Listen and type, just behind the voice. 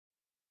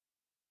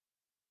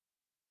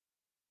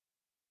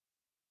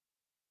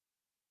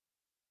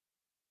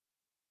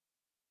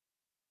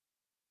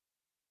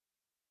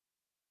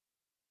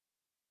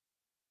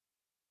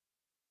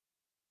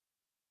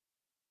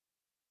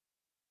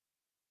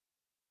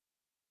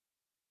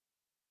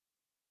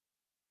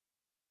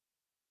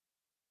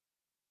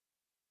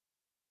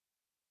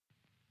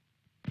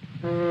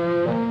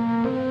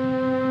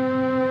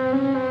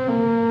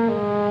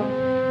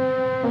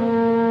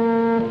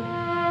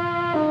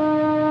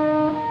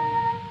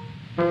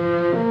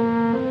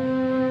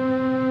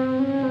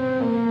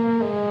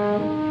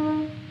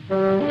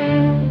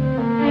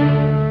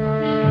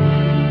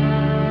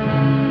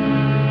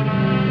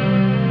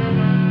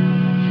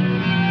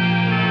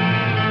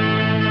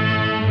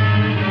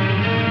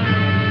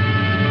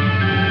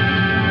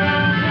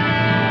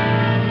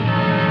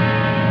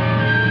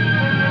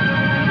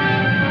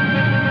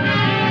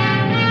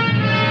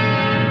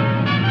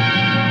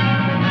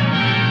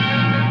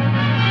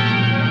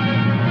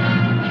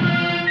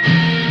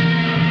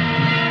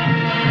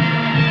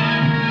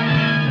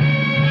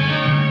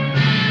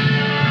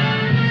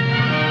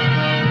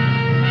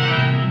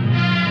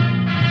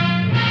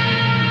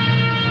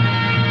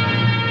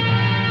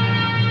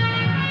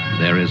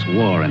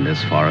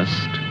this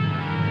forest.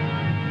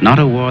 Not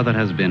a war that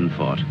has been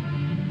fought,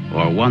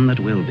 or one that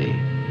will be,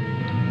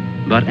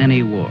 but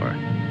any war.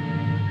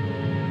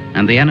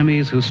 And the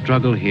enemies who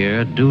struggle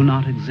here do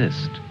not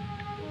exist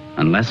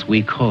unless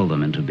we call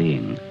them into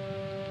being.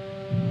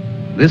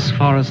 This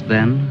forest,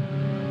 then,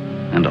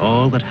 and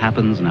all that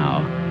happens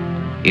now,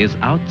 is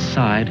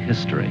outside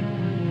history.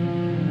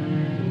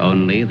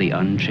 Only the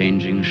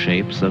unchanging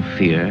shapes of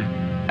fear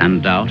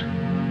and doubt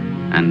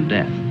and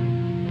death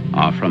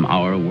are from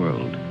our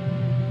world.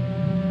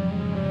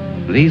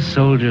 These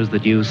soldiers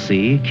that you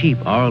see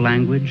keep our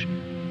language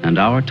and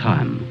our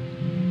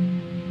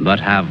time, but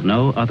have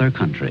no other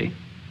country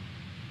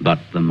but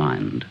the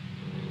mind.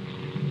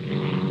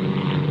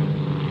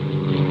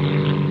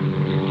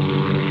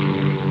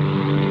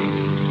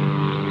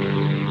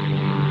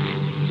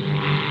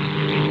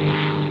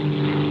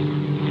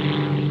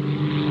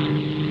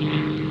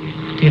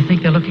 Do you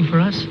think they're looking for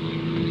us?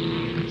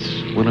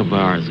 It's one of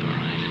ours, all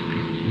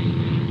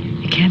right.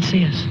 You can't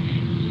see us.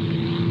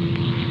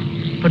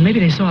 But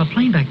maybe they saw a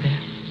plane back there.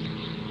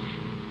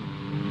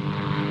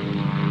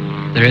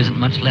 There isn't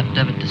much left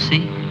of it to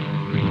see,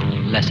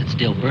 unless it's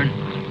still burning.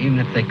 Even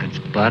if they could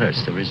spot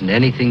us, there isn't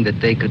anything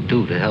that they could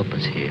do to help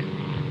us here.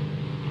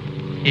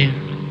 Here.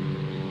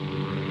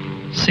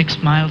 6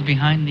 miles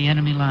behind the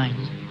enemy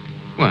lines.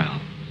 Well,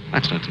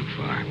 that's not too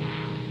far.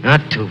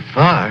 Not too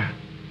far.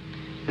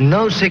 In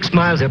those 6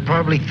 miles, there are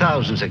probably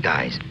thousands of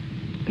guys.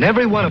 And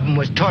every one of them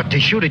was taught to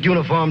shoot at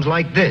uniforms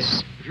like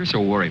this. If you're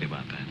so worried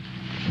about that,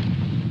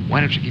 why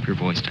don't you keep your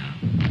voice down?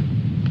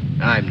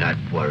 I'm not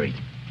worried.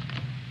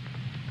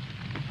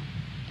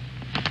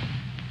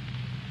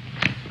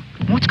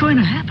 What's going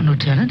to happen,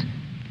 Lieutenant?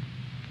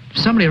 If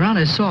somebody around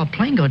us saw a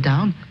plane go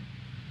down,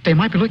 they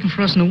might be looking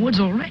for us in the woods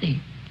already.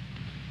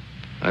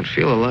 I'd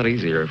feel a lot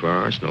easier if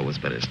our arsenal was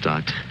better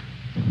stocked.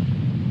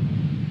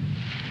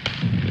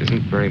 It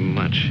isn't very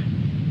much.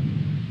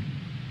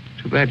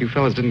 Too bad you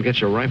fellas didn't get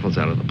your rifles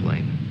out of the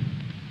plane.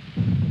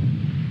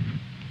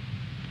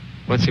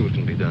 Let's see what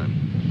can be done.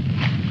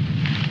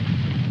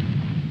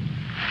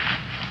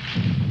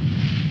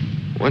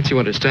 Once you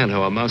understand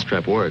how a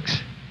mousetrap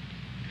works,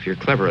 if you're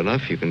clever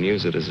enough, you can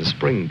use it as a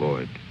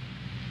springboard.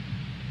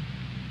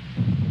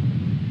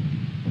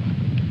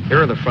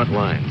 Here are the front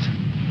lines.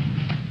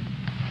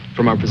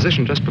 From our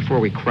position just before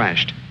we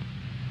crashed,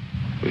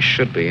 we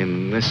should be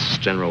in this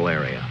general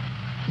area.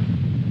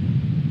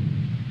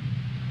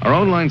 Our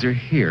own lines are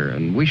here,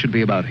 and we should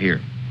be about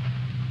here.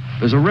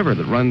 There's a river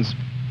that runs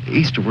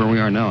east of where we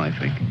are now, I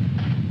think.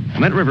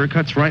 And that river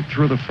cuts right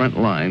through the front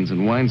lines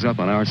and winds up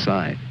on our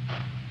side.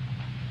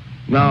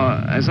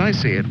 Now, as I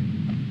see it,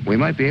 we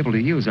might be able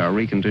to use our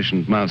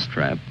reconditioned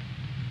mousetrap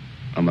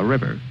on the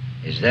river.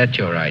 Is that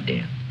your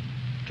idea?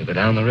 To go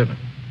down the river?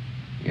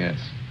 Yes.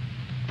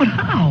 But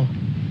how?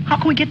 How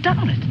can we get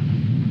down it?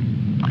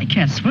 I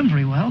can't swim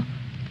very well.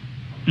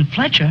 And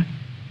Fletcher...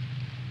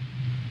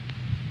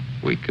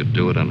 We could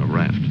do it on a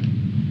raft.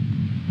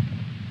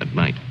 At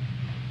night.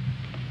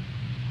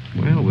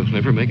 Well, we'll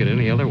never make it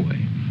any other way.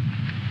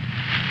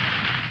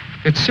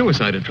 It's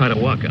suicide to try to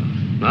walk out.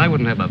 I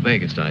wouldn't have the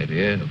vaguest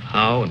idea of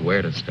how and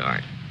where to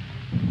start.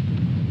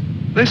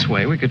 This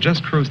way, we could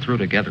just cruise through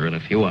together in a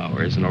few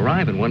hours and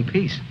arrive in one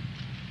piece.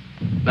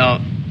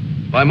 Now,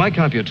 by my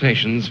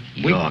computations,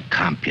 Your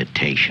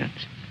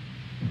computations?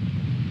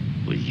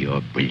 It was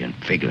your brilliant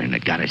figuring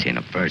that got us here in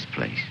the first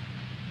place.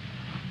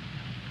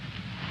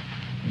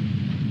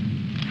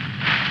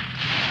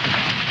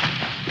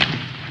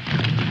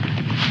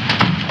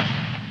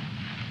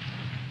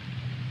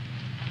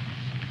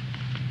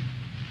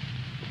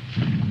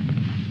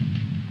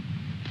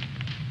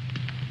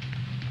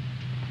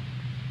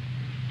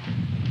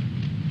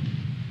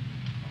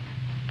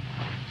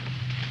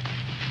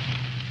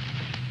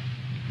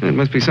 It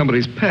must be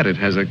somebody's pet. It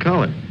has a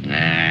collar.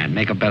 Nah,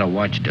 make a better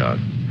watchdog.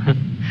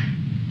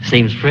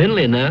 Seems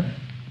friendly enough.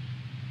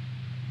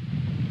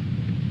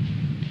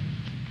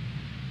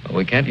 Well,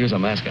 we can't use a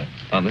mascot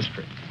on this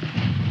trip.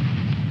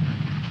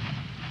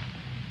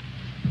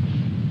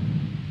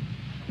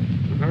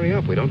 Hurry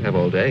up. We don't have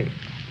all day.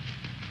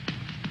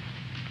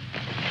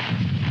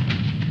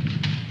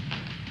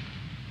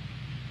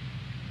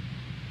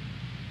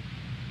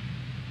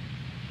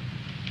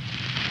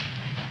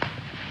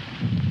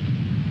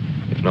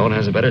 If no one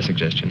has a better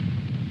suggestion,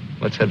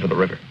 let's head for the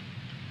river.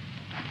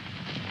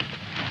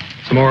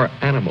 Some more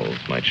animals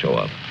might show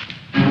up.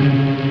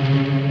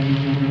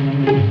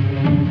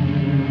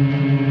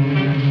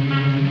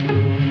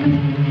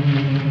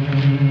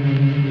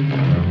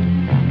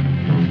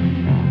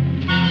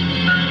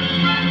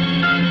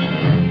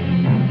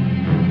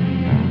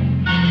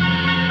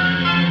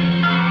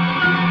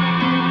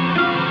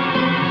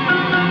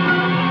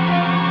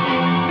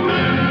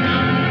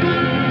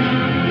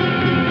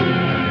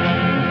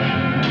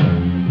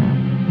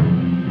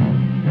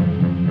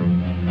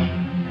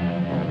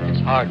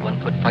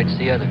 fights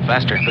the other.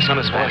 Faster. The sun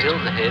is Four fast.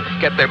 hills ahead.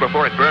 Get there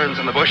before it burns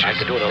in the bushes. I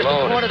could do it Just a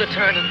alone. corner to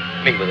turn and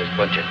Me with this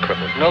bunch of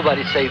cripples.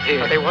 nobody's safe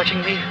here. Are they watching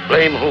me?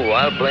 Blame who?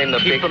 I'll blame the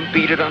Keep big... them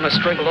beat it on a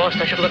string. Lost,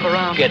 I should look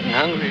around. Getting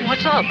hungry.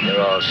 What's up?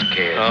 They're all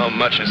scared. Oh,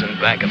 much is in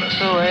back of us.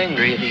 So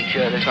angry at each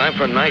other. Time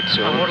for night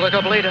soon. I won't look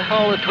up later.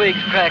 All the twigs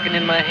cracking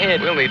in my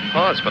head. We'll need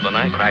pause for the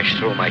night. Crash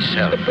through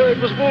myself. The bird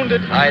was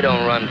wounded. I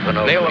don't run for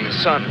no Nail of the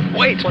reason. sun.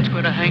 Wait. What's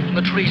going to hang from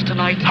the trees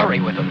tonight? Hurry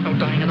with them. No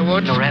dying in the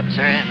woods. No rabbits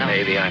there, no.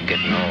 Maybe I'm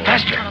getting old.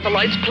 Faster. Turn on the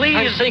lights, please.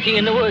 I'm sinking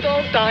in the woods.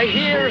 Don't die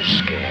here. Who's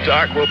scared?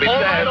 Dark will be All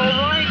bad.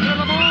 right. Turn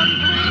them on,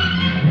 please.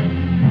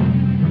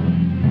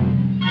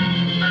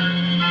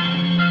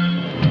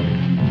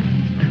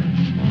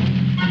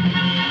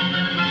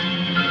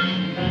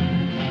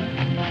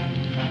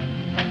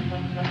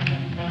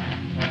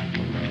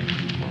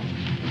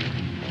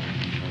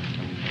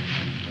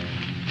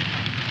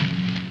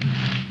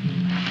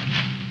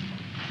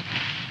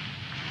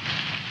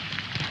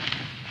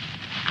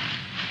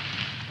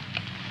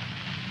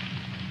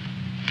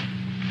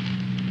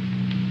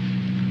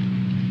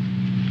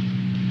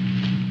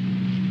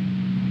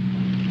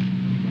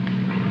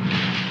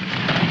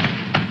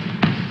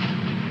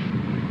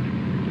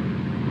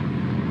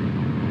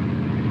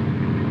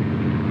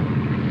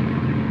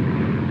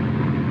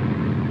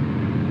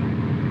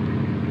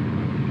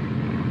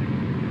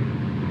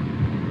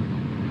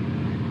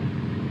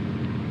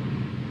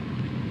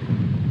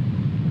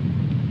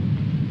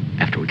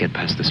 After we get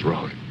past this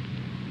road,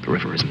 the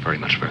river isn't very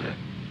much further.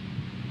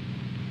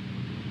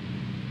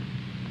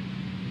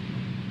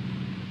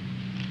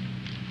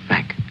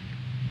 Mac,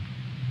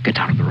 get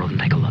down to the road and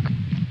take a look.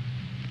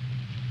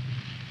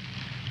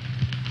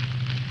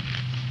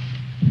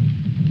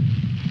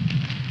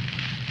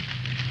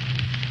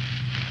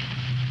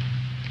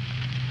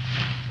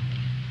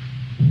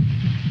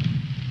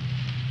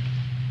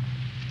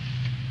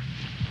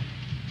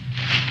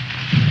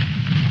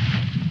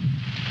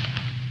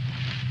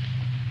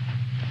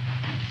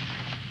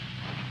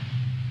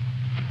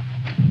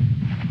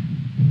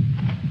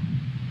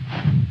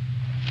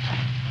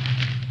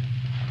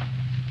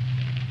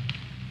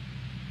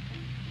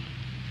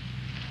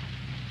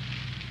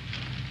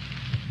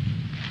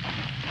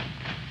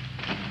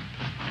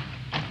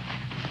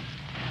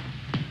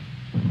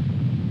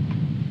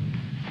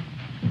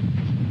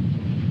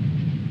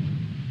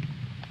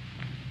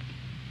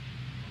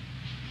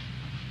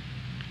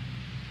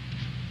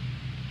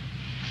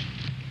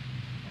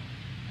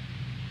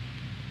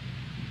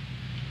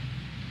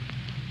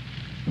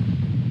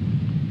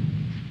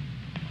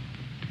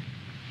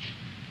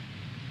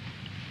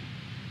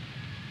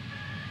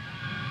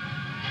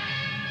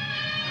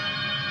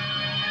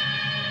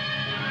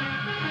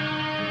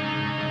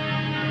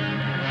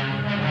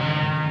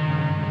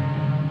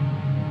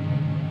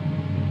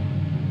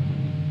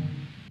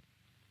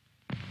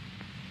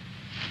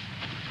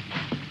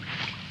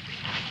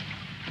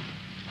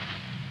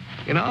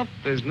 You know,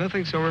 there's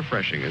nothing so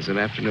refreshing as an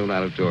afternoon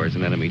out of doors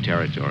in enemy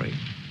territory.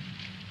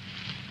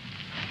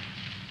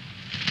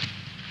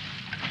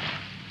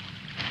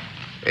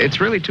 It's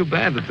really too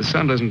bad that the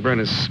sun doesn't burn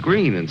his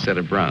screen instead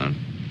of brown.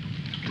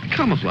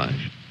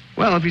 Camouflage.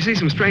 Well, if you see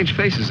some strange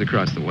faces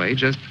across the way,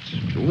 just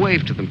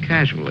wave to them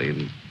casually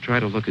and try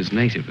to look as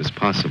native as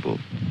possible.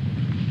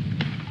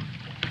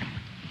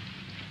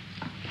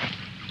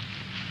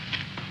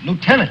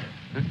 Lieutenant.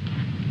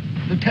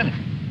 Lieutenant.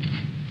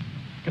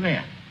 Come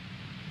here.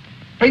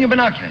 Bring your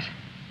binoculars.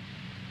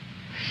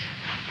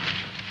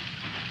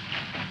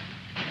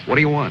 What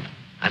do you want?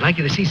 I'd like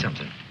you to see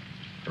something.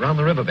 Around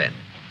the riverbed.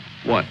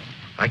 What?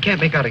 I can't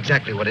make out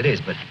exactly what it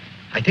is, but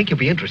I think you'll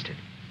be interested.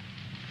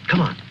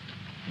 Come on.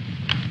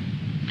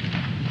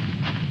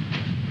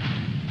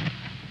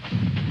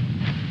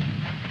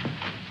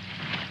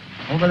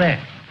 Over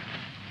there.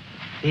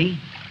 See?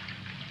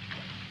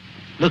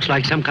 Looks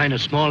like some kind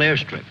of small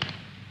airstrip.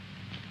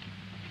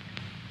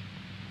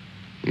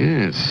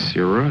 Yes,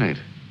 you're right.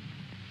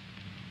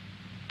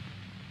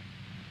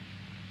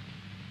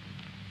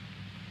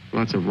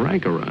 Lots of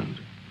rank around.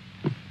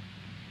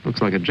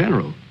 Looks like a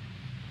general.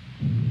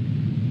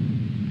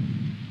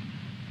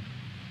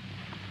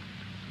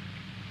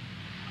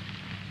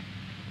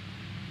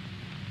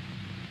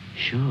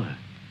 Sure.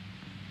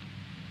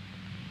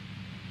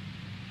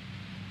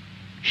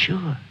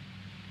 Sure.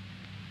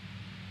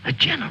 A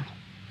general.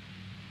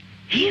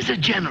 He's a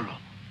general.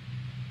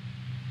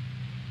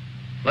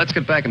 Let's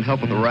get back and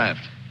help with the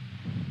raft.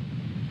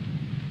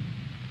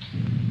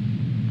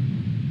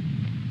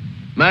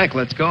 Mac,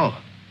 let's go.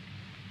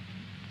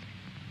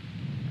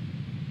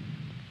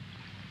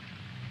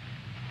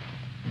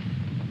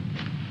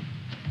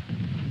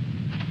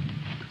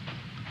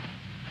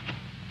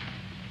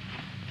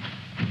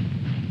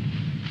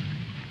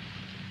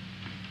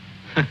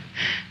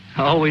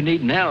 All we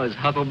need now is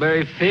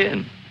Huckleberry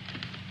Finn.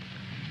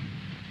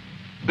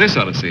 This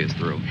ought to see us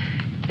through.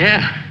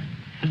 Yeah,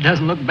 it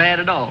doesn't look bad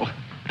at all.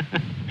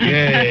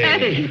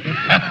 Yay.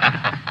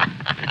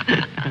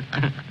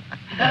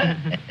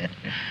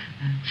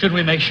 Should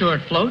we make sure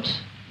it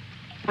floats?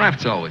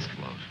 Rafts always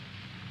float.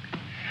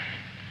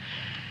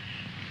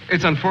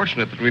 It's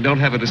unfortunate that we don't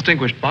have a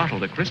distinguished bottle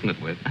to christen it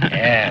with.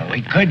 Yeah,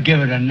 we could give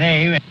it a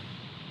name.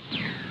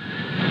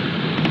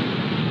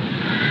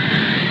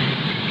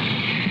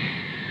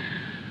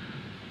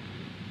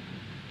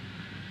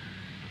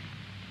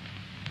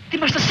 They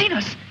must have seen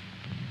us.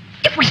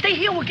 If we stay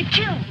here, we'll get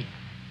killed.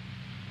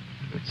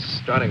 It's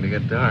starting to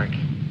get dark.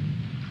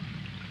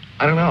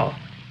 I don't know.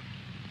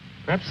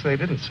 Perhaps they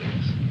didn't see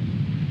us.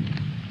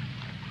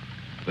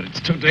 But it's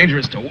too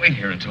dangerous to wait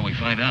here until we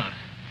find out.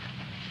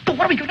 But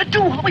what are we going to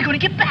do? How are we going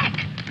to get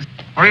back?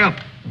 Hurry up.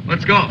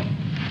 Let's go.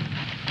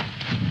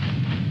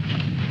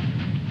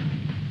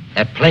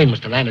 That plane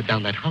must have landed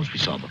down that house we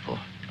saw before.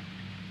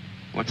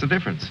 What's the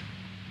difference?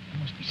 There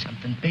must be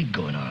something big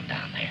going on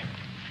down there.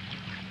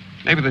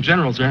 Maybe the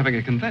generals are having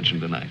a convention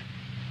tonight.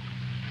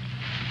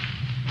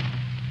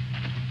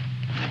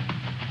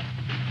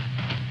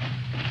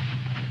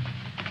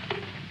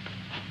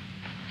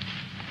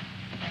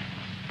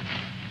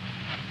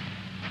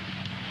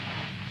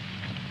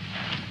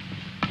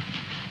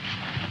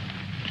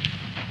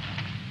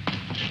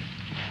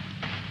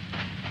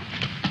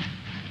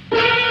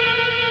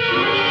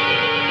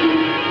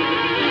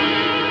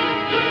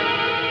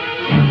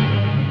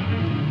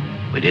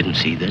 We didn't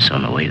see this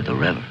on the way to the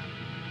river.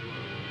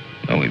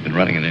 No, we've been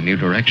running in a new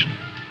direction.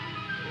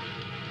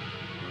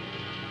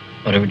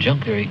 Whatever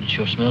junk they're eating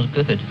sure smells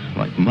good.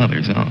 Like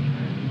Mother's own.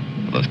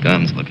 Well, those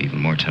guns look even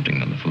more tempting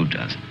than the food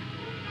does.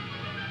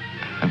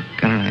 I've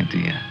got an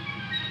idea.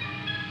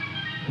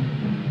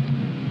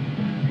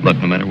 Look,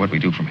 no matter what we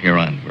do from here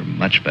on, we're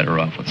much better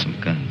off with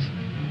some guns.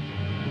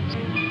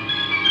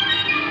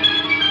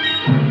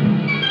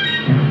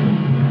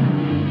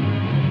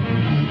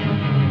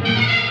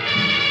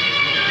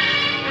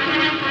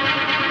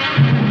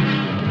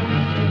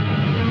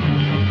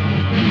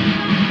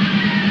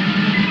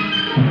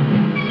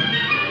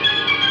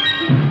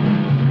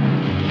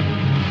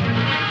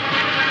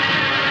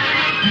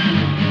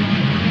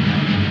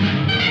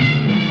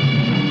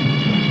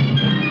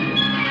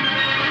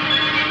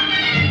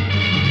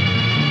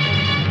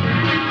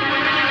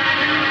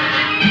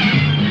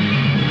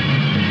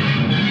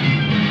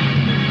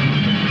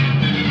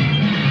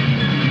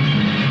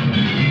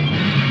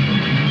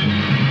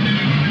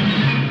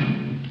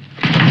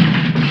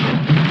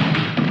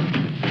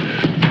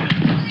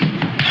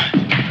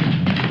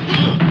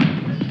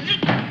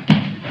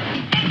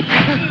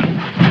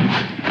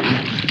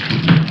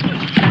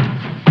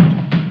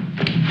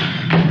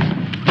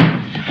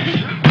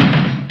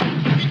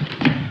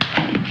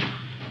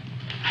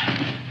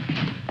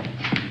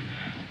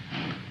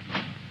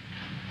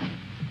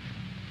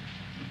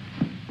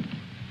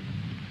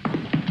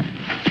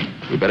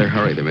 We better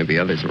hurry. There may be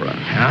others around.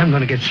 I'm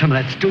going to get some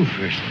of that stew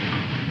first.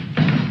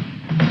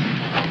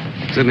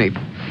 Sidney,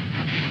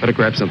 better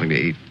grab something to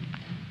eat.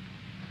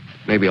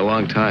 Maybe a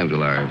long time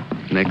till our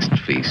next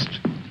feast.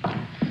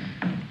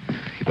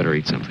 You better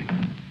eat something.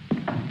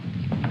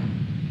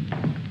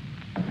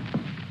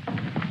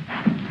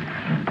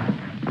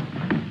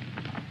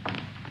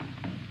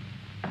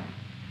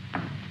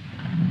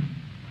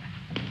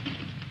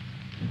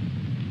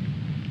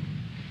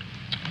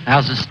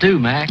 How's the stew,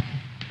 Mac?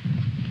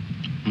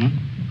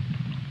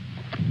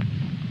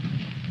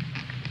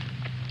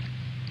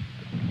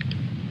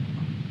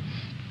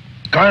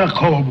 Kind of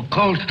cold, but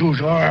cold stew's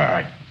all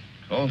right.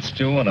 Cold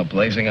stew on a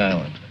blazing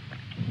island.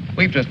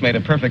 We've just made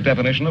a perfect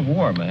definition of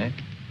war, man.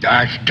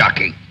 That's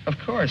ducky. Of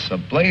course, a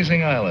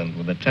blazing island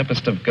with a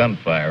tempest of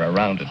gunfire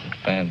around it that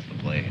fans the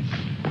blaze.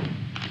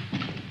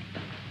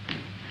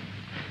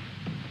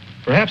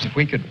 Perhaps if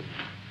we could...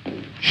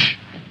 Shh.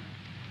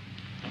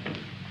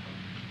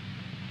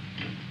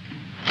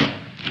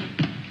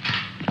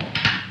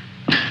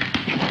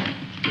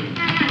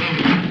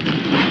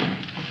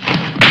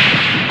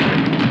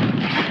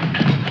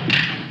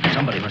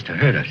 Somebody must have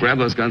heard us. Grab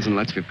those guns and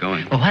let's get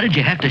going. Well, why did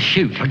you have to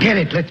shoot? Forget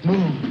it. Let's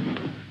move.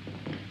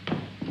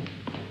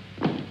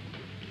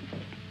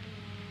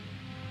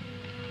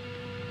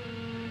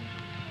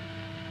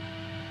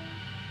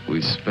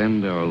 We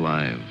spend our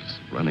lives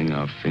running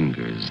our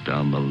fingers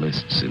down the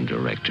lists in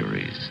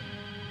directories,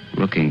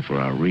 looking for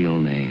our real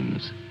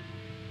names,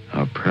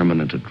 our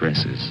permanent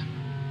addresses.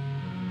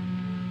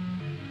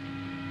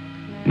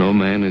 No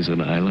man is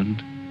an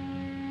island.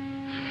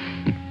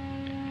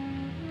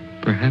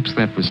 Perhaps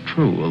that was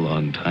true a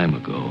long time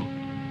ago,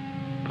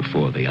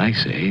 before the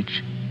Ice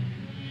Age.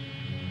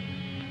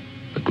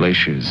 The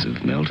glaciers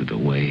have melted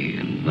away,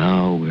 and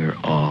now we're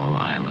all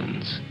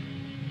islands.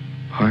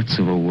 Parts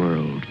of a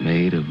world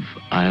made of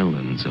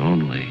islands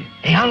only.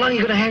 Hey, how long are you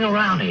going to hang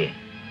around here?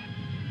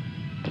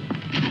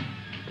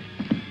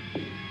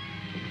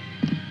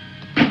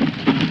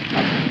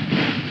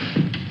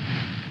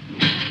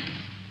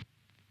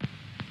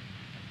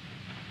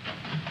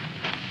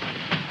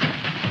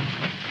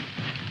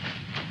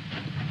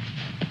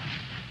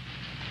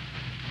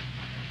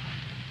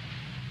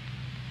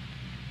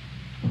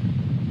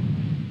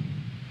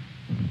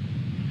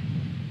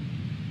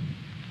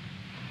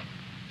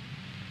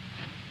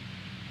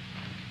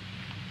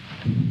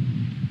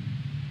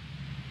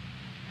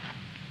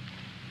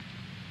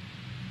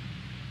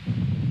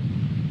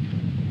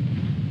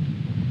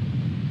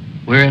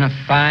 We're in a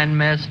fine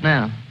mess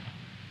now.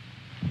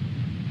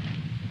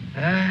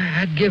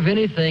 I'd give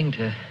anything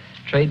to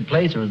trade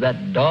places with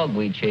that dog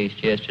we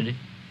chased yesterday.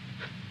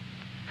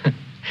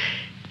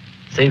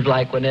 Seems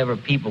like whenever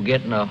people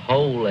get in a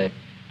hole, they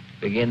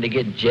begin to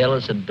get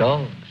jealous of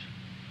dogs.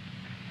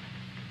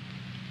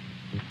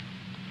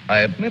 I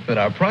admit that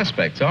our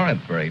prospects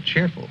aren't very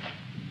cheerful.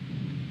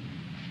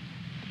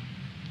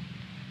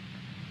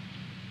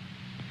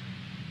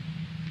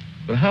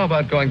 But how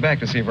about going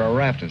back to see if our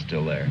raft is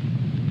still there?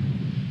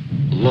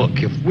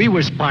 Look, if we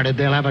were spotted,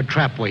 they'll have a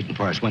trap waiting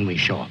for us when we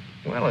show up.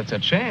 Well, it's a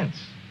chance.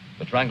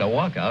 But trying to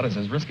walk out is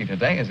as risky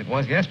today as it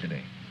was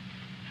yesterday.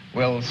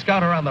 We'll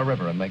scout around the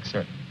river and make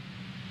certain.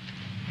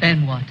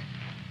 Then what?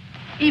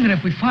 Even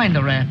if we find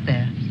the raft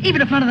there,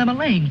 even if none of them are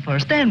laying for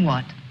us, then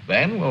what?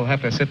 Then we'll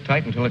have to sit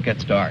tight until it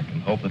gets dark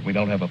and hope that we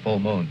don't have a full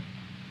moon.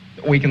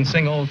 We can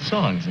sing old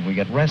songs if we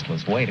get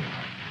restless waiting.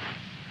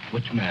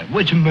 What's the matter?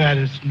 What's the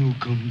matter,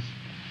 Snookums?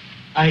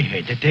 I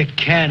heard that they're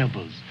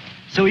cannibals.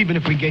 So even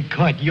if we get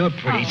caught, you're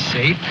pretty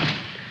safe.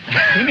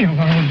 Leave me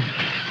alone.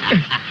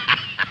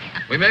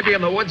 We may be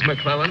in the woods,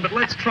 McClellan, but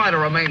let's try to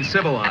remain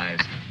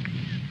civilized.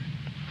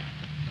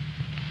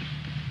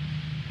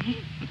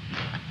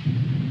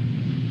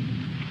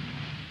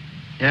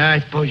 Yeah, I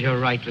suppose you're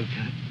right,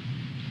 Lieutenant.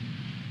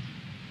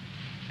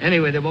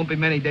 Anyway, there won't be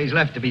many days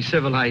left to be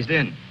civilized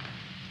in.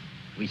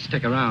 We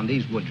stick around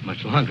these woods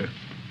much longer.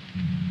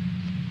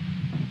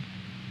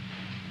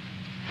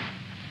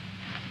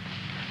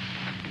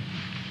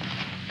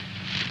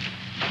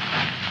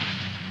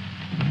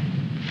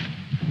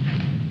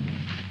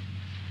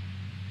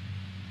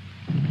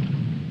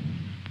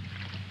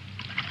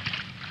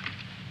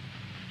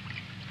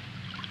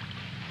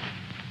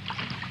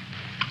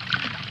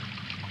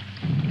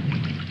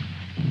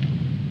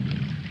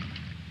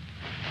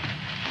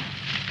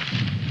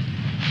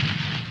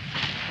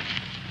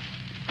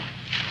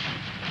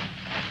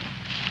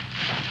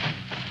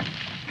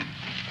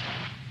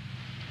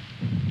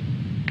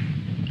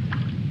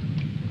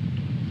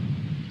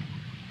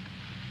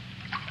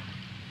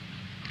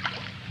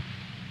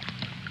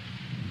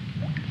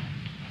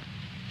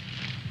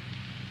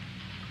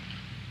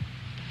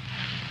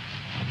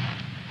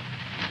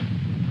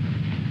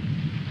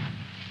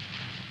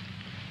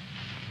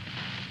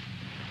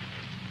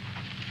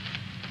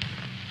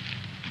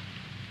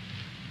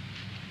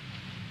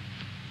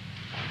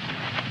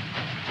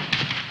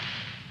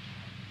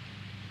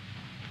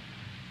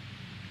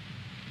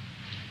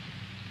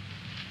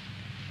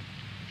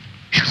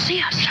 See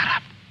us. Shut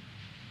up.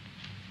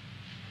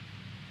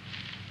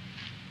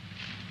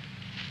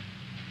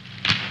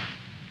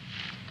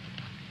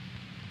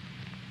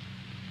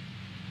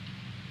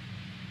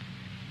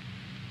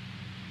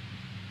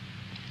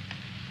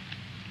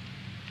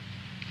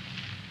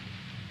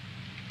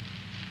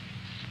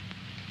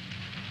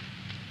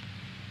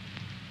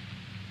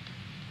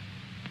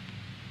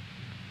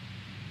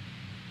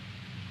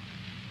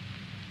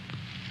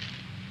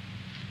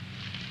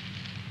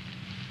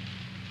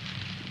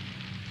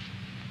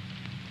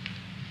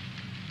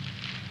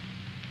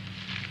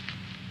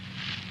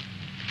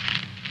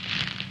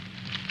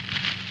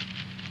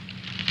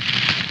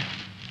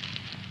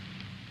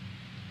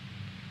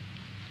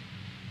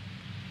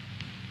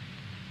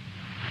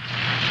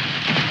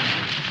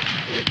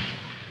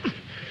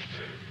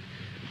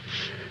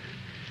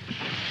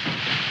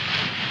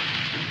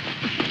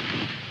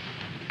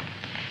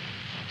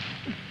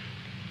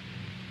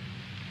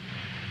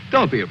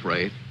 Don't be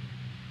afraid.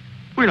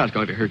 We're not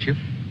going to hurt you.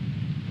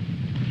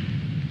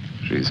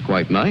 She's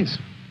quite nice.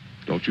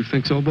 Don't you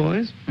think so,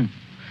 boys?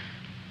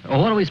 Well,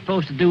 what are we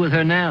supposed to do with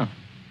her now?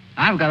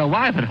 I've got a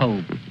wife at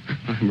home.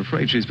 I'm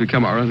afraid she's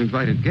become our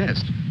uninvited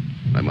guest.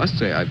 I must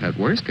say I've had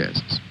worse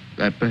guests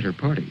at better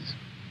parties.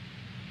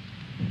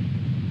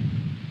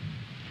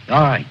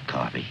 All right,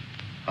 Carby.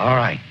 All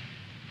right.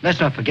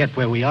 Let's not forget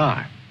where we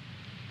are.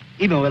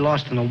 Even if we're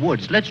lost in the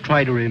woods, let's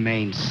try to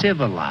remain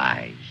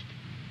civilized.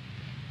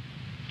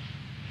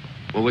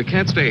 Well, we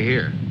can't stay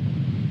here.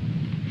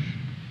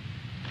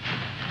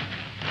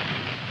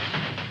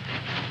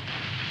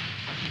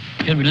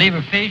 Should we leave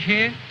her fish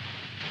here?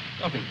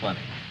 Don't be funny.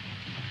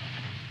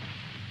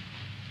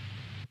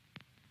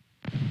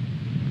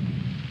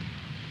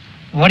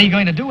 What are you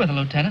going to do with her,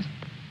 Lieutenant?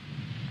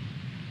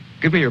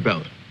 Give me your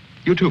belt.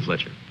 You too,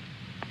 Fletcher.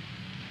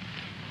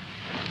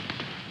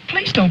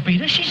 Please don't beat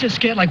her. She's just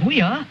scared like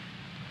we are.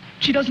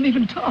 She doesn't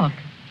even talk.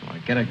 Oh,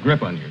 get a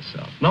grip on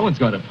yourself. No one's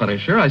going to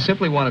punish her. I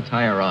simply want to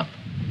tie her up.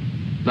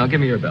 Now,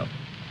 give me your belt.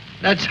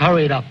 Let's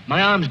hurry it up.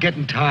 My arm's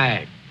getting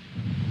tired.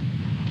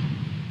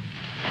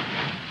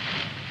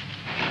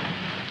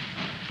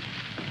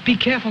 Be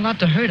careful not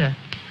to hurt her.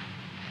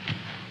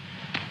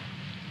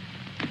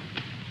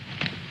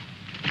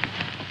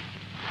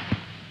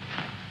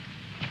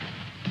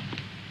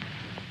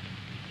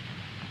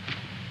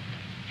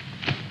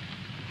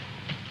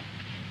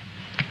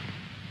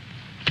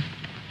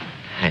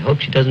 I hope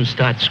she doesn't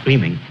start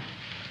screaming.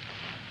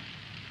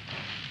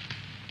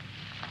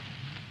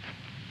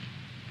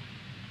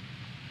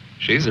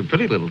 She's a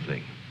pretty little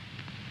thing.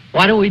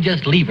 Why don't we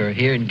just leave her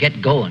here and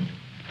get going?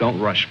 Don't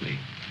rush me.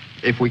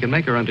 If we can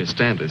make her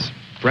understand us,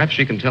 perhaps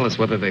she can tell us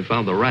whether they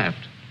found the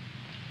raft.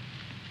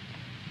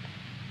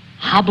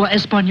 Habla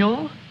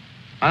Espanol?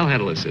 I'll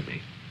handle it,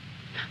 Sidney.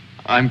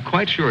 I'm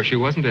quite sure she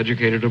wasn't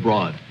educated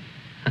abroad.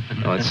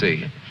 Now, let's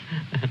see.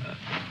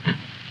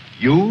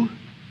 You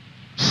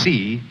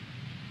see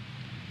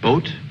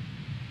boat,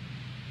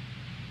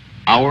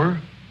 our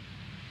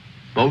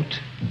boat.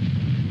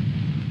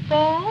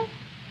 Oh?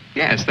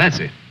 Yes, that's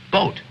it.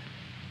 Boat.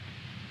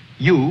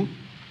 You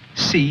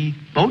see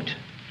boat.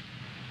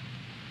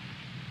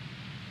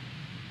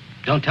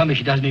 Don't tell me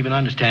she doesn't even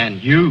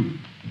understand you.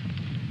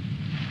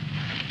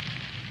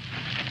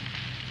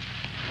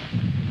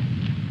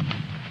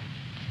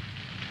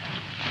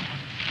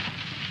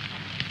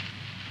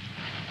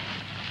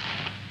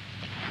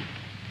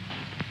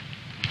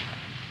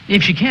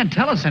 If she can't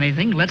tell us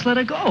anything, let's let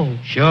her go.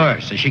 Sure,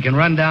 so she can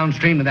run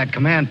downstream to that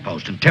command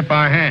post and tip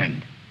our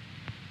hand.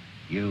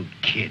 You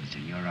kids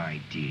and your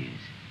ideas.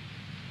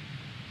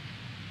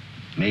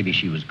 Maybe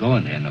she was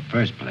going there in the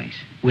first place.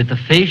 With the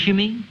fish, you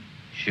mean?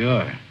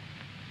 Sure.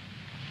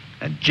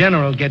 The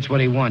general gets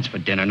what he wants for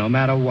dinner, no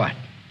matter what.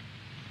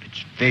 If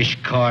it's fish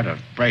caught or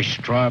fresh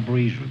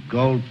strawberries or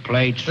gold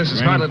plates. This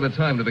is hardly the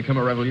time to become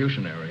a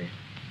revolutionary.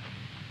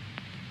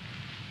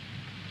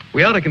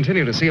 We ought to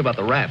continue to see about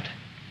the raft.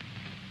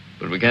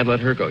 But we can't let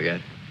her go yet.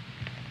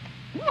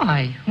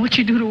 Why? What'd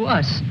she do to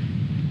us?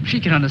 If she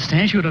can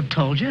understand, she would have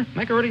told you.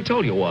 Mac already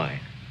told you why.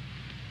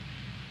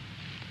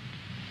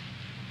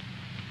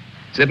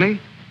 Sidney,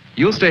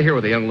 you'll stay here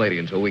with the young lady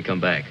until we come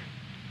back.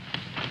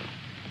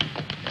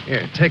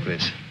 Here, take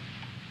this.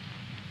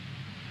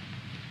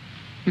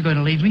 You're going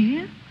to leave me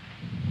here?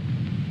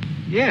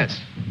 Yes.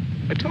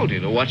 I told you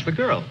to watch the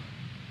girl.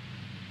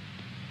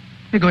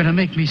 You're going to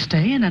make me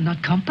stay and then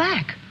not come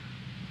back.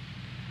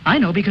 I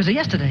know because of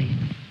yesterday.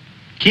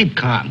 Keep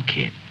calm,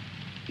 kid.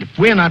 If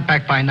we're not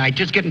back by night,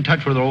 just get in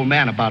touch with the old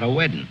man about a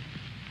wedding.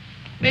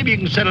 Maybe you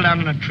can settle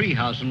down in a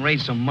treehouse and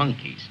raise some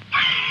monkeys.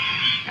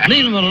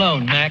 Leave him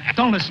alone, Mac.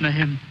 Don't listen to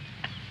him.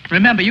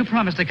 Remember, you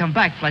promised to come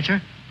back,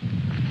 Fletcher.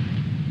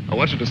 I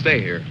want you to stay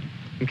here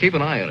and keep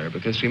an eye on her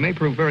because she may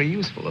prove very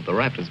useful if the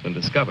raft has been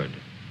discovered.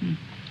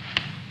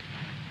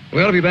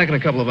 We ought to be back in a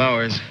couple of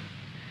hours.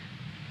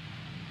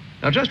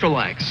 Now, just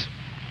relax.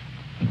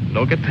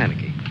 Don't get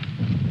panicky.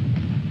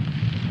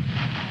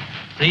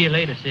 See you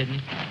later,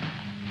 Sidney.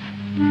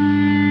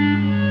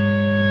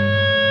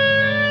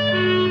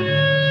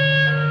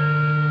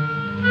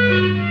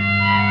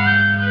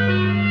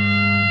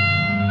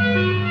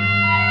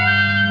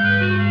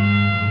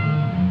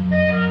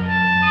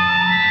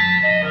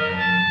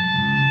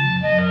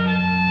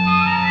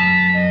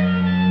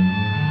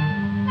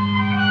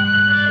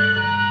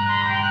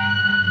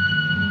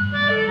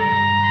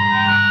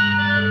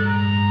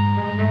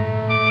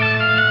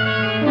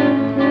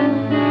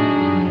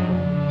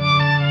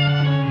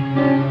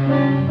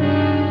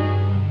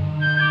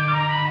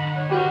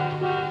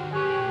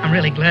 I'm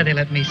really glad they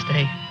let me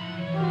stay.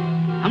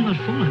 I'm not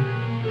fooling.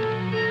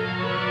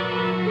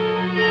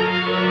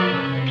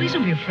 Please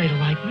don't be afraid to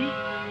like me.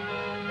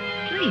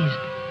 Please.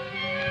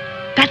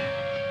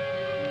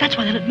 That's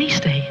why they let me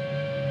stay.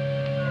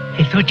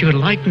 They thought you would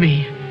like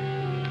me.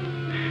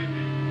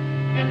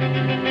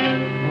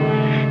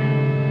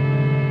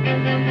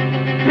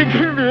 They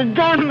gave me a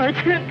gun and I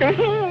can't go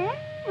home.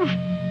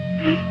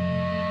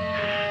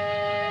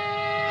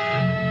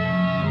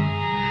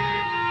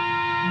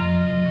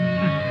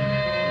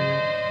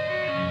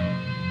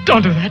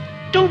 Don't do that.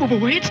 Don't move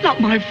away. It's not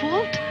my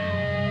fault.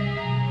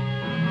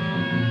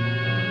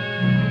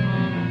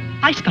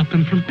 I stopped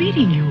them from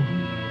beating you.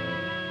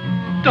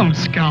 Don't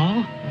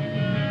scowl.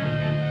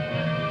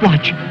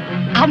 Watch.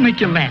 I'll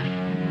make you laugh.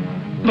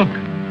 Look,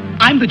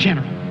 I'm the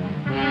general.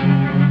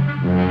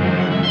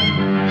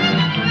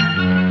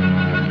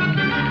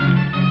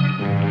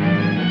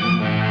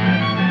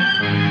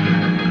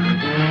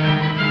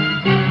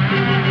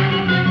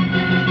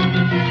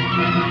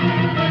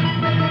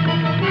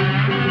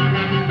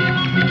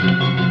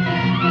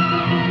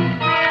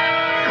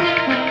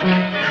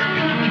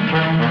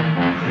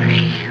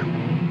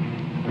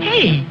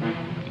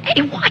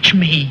 Hey, watch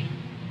me.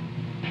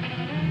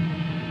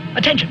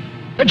 Attention.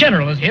 The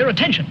general is here.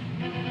 Attention.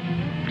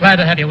 Glad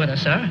to have you with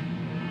us, sir.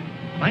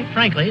 Quite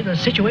frankly, the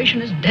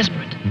situation is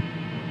desperate.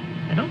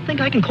 I don't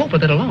think I can cope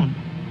with it alone.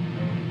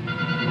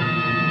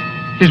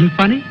 Isn't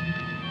funny?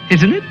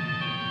 Isn't it?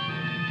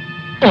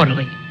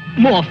 Orderly.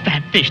 More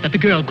fat fish that the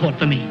girl caught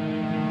for me.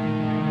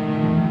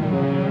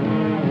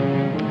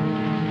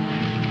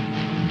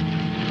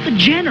 The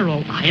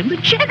general. I am the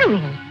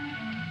general.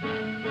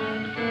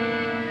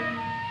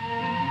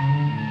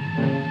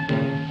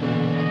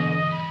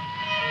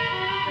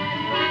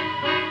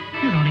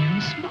 You don't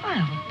even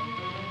smile.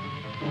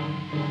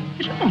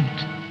 You don't.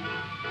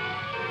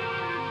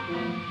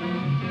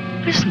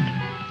 Listen.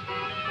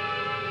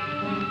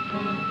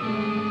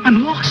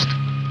 I'm lost.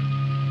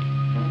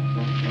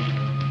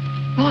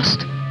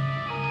 Lost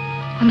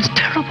on this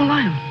terrible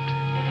island.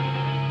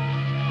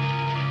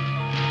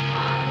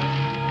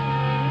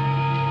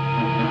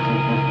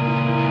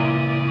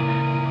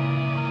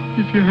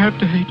 If you have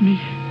to hate me,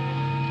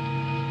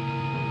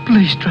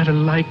 please try to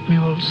like me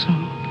also.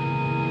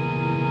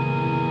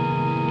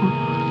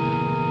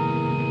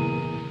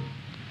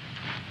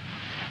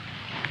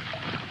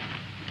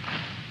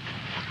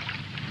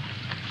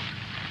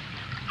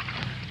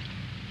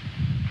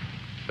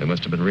 They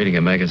must have been reading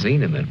a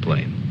magazine in that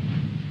plane.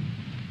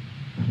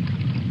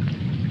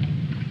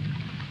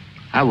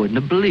 I wouldn't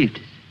have believed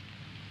it.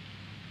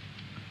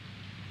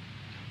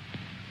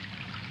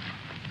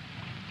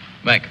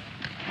 Mac,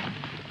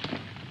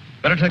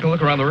 better take a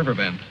look around the river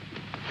bend.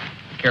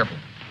 Careful.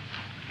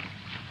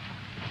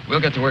 We'll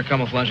get to work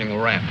camouflaging the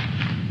ramp.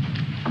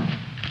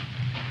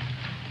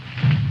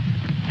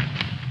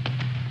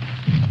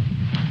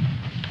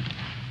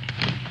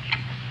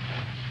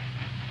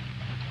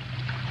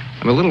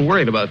 I'm a little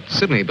worried about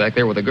Sydney back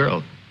there with the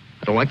girl.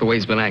 I don't like the way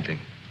he's been acting.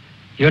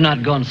 You're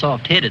not going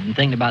soft-headed and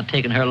thinking about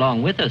taking her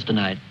along with us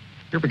tonight.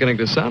 You're beginning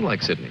to sound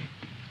like Sydney.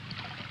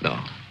 No.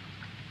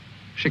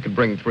 She could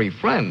bring 3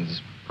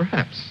 friends,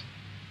 perhaps.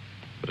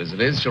 But as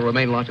it is, she'll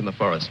remain locked in the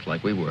forest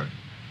like we were.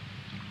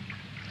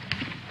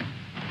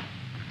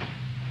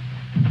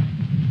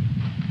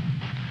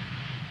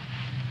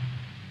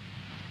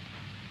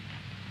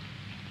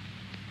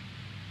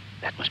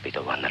 That must be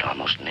the one that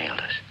almost nailed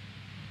us.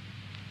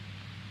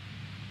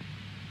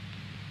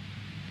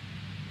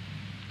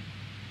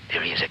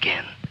 There he is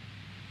again.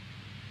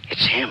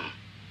 It's him.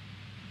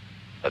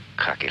 A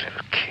cocky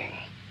little king.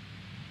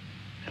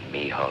 And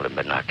me holding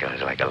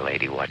binoculars like a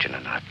lady watching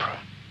an opera.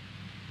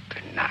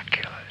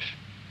 Binoculars.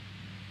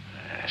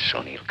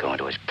 Soon he'll go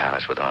into his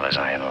palace with all his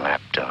iron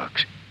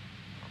lapdogs.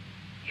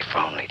 If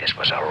only this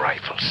was a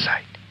rifle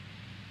sight.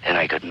 Then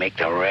I could make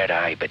the red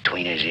eye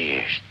between his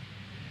ears.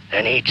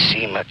 Then he'd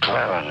see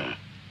McClellan.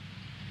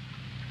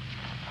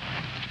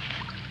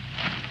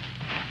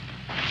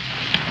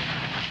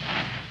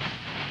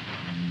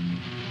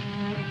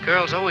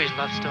 Girls always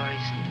love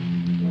stories.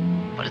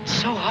 But it's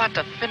so hard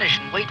to finish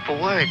and wait for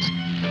words.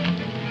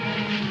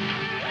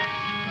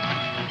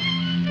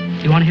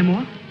 You want to hear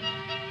more?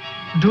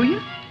 Do you?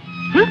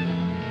 Huh?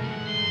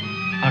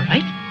 All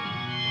right.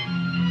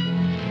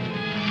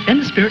 Then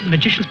the spirit in the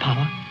magician's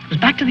power goes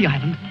back to the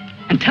island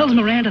and tells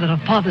Miranda that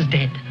her father's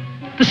dead.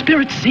 The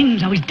spirit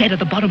sings how he's dead at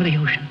the bottom of the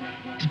ocean.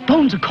 His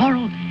bones are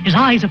coral, his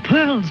eyes are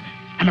pearls,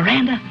 and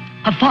Miranda,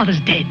 her father's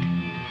dead.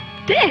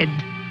 Dead?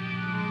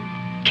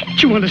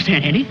 Can't you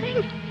understand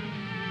anything?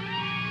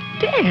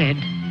 Dead.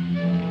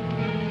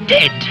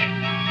 Dead.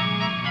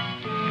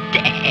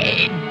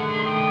 Dead.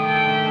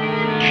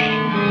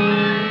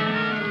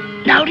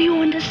 Now do you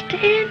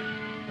understand?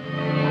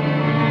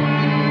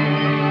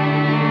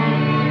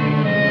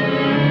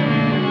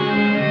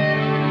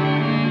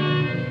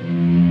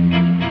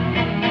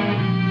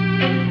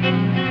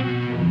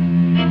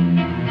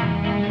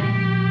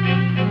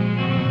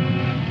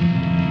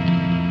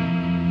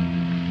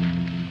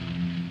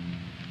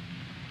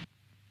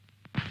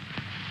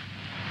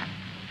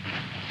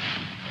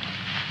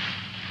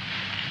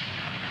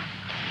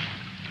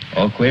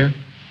 All clear?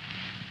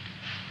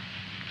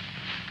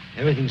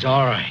 Everything's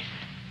all right.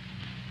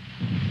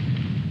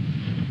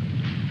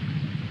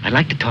 I'd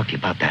like to talk to you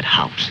about that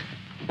house.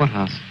 What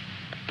house?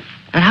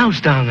 That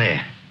house down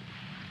there.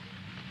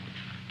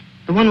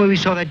 The one where we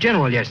saw that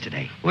general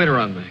yesterday. Later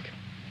on, Mac.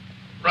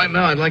 Right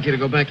now, I'd like you to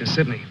go back to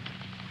Sydney.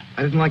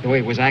 I didn't like the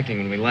way he was acting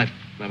when we left.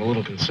 I'm a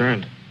little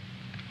concerned.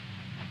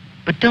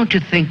 But don't you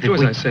think that Do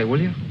as I say,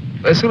 will you?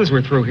 As soon as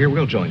we're through here,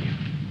 we'll join you.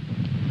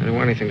 I don't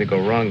want anything to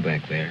go wrong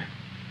back there.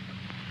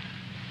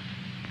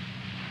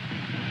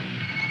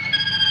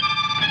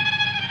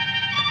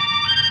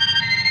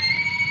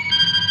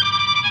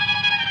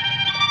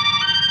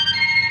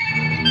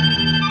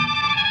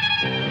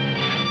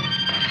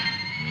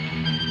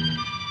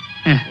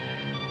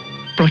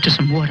 Brought you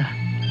some water.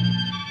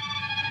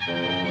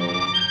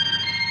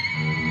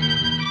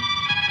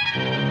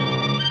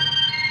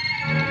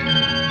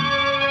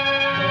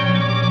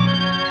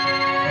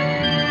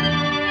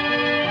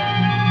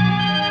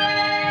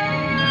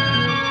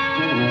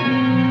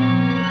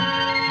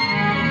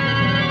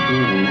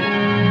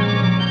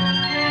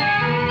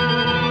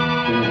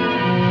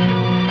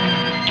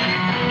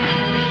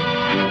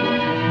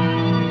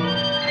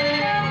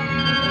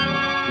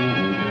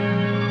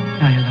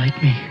 Now you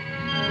like me,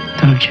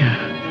 don't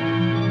you?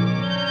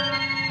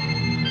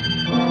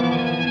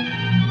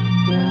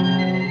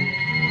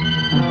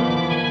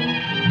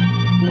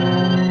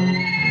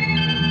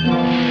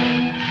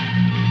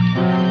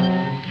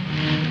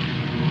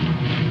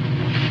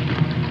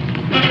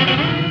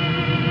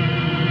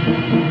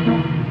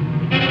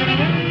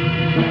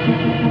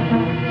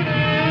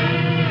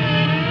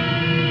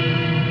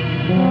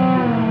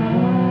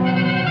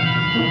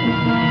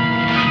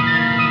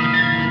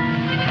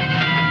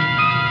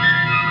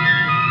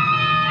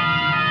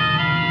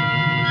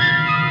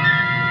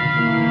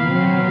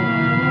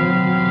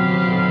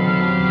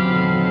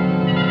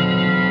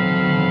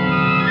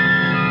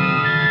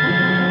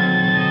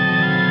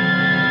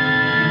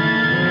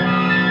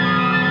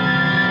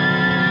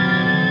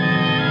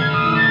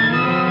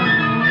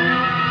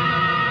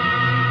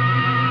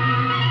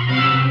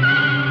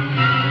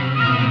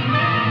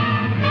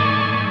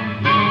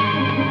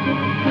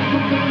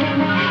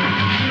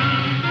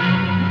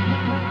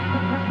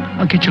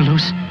 get you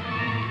loose.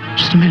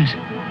 Just a minute.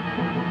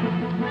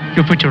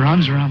 You'll put your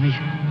arms around me.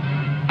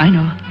 I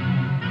know.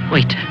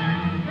 Wait.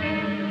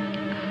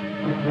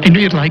 I knew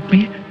you'd like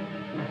me.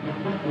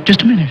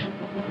 Just a minute.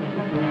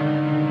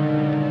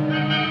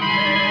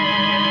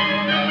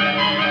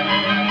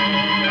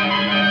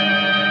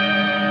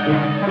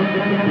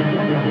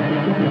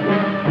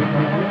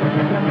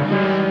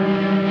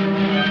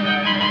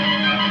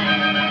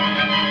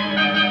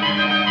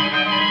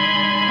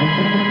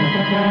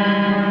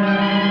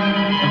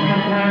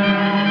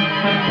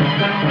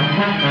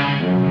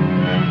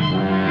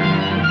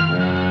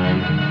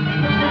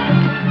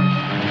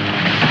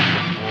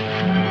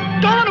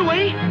 Don't run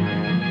away.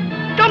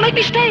 Don't make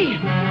me stay.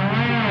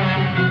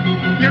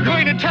 You're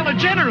going to tell a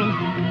general.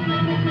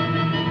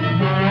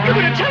 You're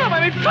going to tell him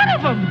I'm in front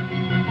of him.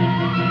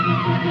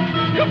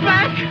 Come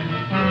back.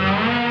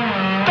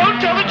 Don't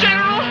tell the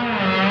general.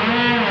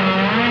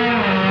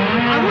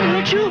 I won't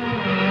hurt you.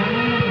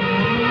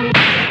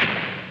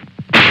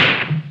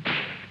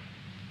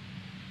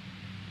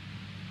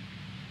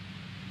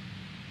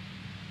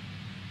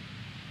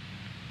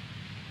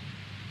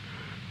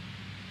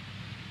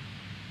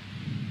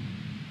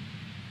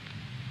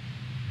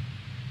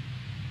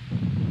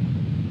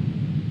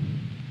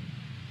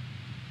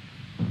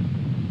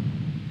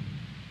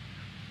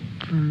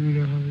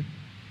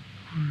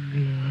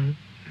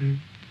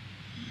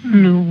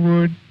 The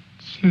woods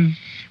is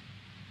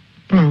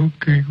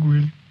smoking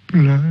with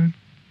blood.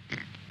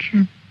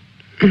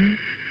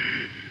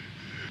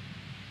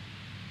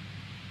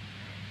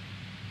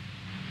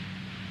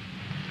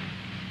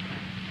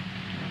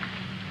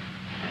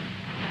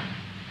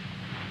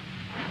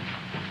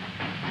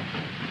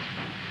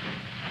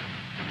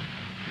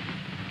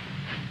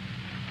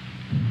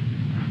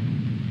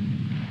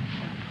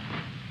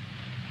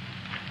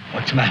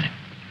 What's the matter?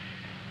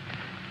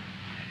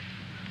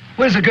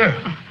 Where's the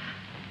girl?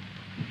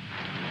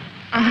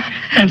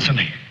 Answer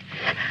me.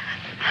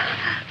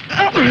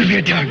 What have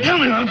you done? Tell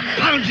me, I'll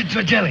pound you to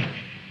a jelly.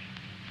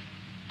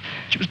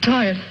 She was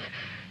tired.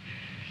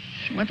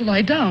 She went to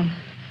lie down.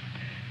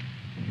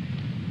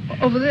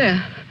 Over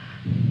there.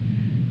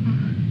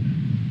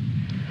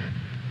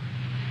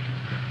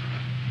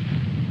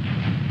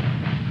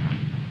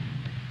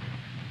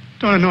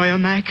 Don't annoy her,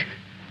 Mac.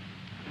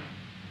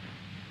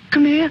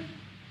 Come here.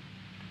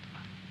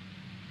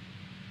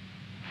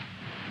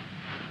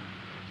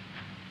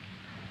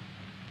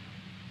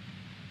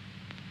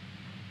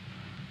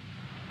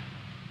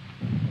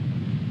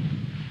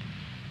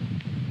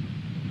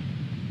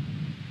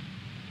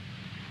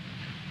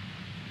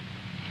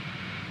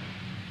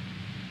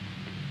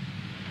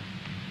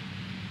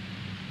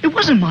 It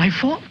wasn't my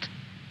fault.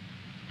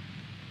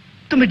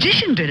 The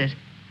magician did it.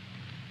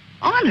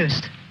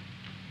 Honest.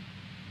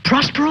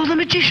 Prospero the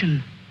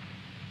magician.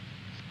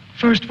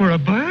 First we're a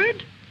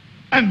bird,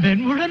 and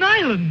then we're an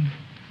island.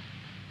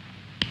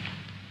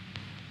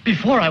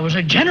 Before I was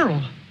a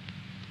general,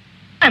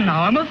 and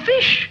now I'm a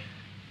fish.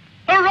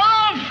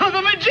 Hurrah for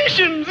the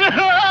magicians!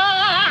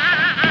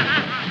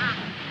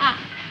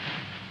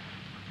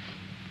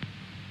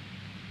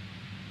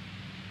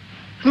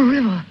 The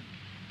river.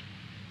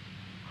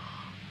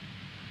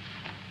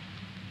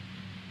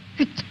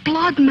 It's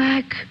blood,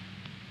 Mac.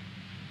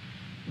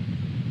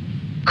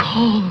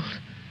 Cold.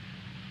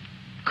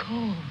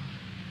 Cold.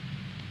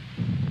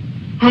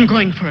 I'm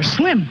going for a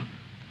swim.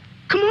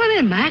 Come on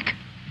in, Mac.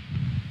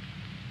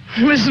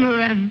 Listen to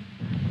them.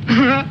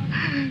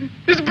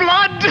 It's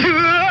blood.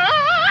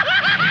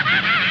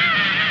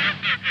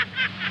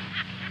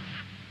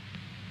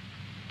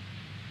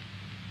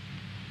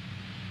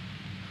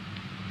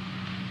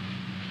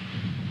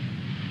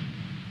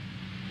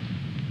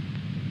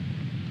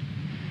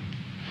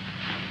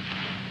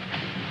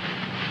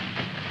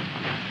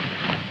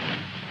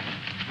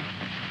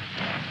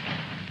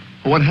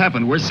 What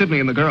happened? Where's Sidney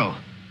and the girl?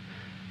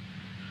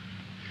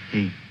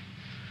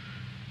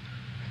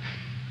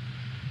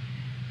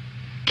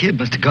 Kid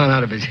must have gone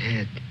out of his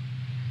head.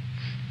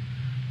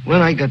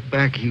 When I got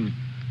back, he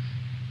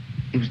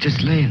was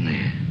just laying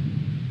there.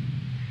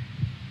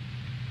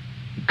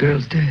 The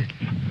girl's dead.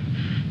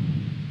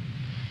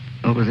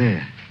 Over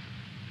there.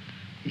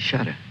 He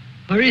shot her.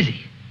 Where is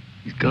he?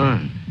 He's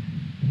gone.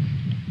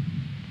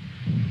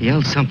 He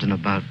yelled something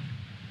about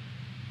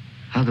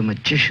how the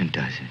magician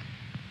does it.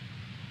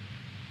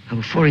 How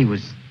before he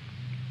was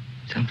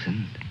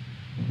something,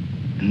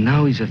 and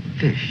now he's a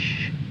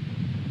fish.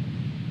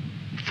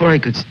 Before I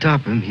could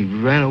stop him, he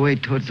ran away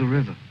towards the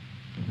river.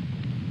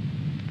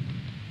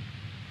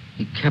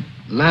 He kept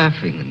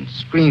laughing and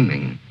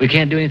screaming. We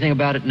can't do anything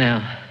about it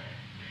now.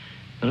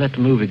 We'll have to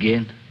move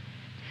again.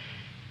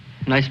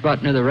 A nice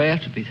spot near the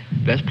raft would be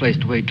the best place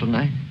to wait till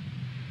night.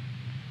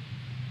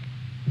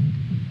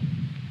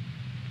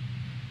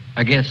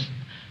 I guess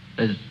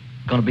there's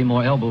going to be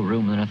more elbow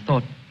room than I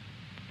thought.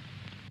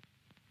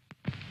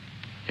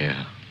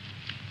 Yeah.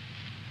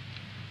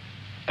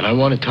 And I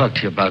want to talk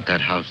to you about that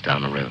house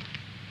down the river.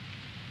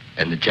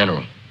 And the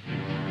general.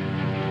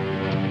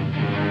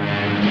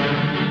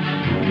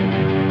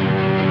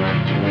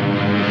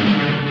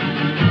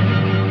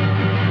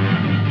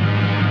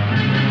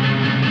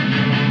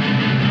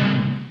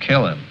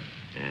 kill him.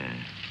 Yeah.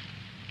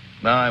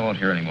 No, I won't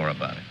hear any more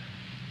about it.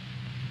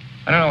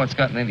 I don't know what's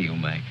gotten into you,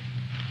 Mac.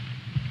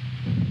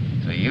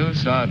 So you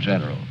saw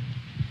General.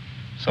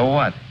 So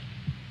what?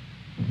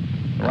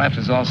 The raft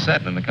is all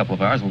set, and in a couple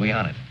of hours we'll be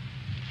on it.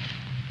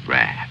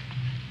 Raft.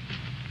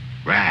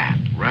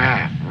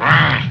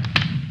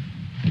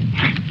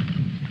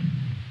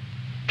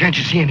 Can't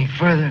you see any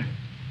further?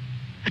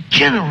 The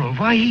General,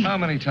 why he... How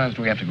many times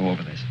do we have to go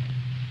over this?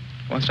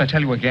 Must I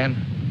tell you again?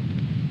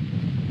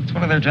 It's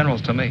one of their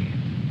generals to me.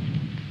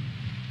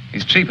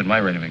 He's cheap at my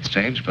rate of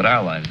exchange, but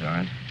our lives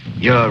aren't.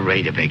 Your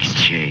rate of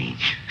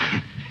exchange.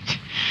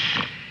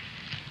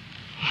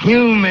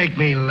 You make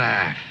me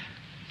laugh.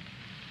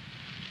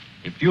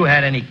 If you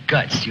had any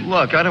guts, you...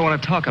 Look, I don't want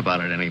to talk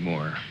about it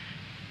anymore.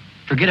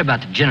 Forget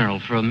about the General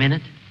for a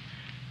minute.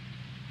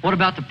 What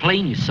about the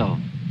plane you saw?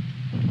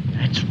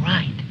 That's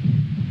right.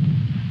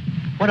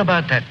 What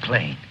about that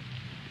plane?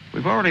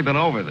 We've already been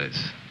over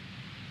this.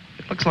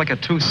 It looks like a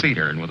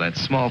two-seater, and with that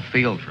small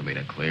field for me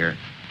to clear.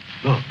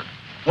 Look,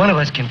 one of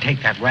us can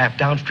take that raft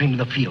downstream to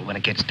the field when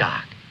it gets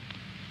dark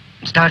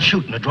and start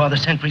shooting to draw the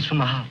sentries from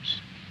the house.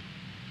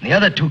 And the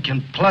other two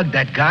can plug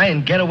that guy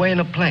and get away in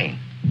a plane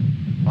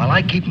while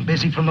I keep him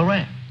busy from the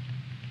raft.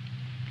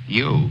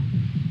 You?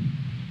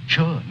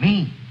 Sure,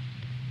 me.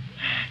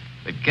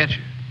 They'd get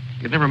you.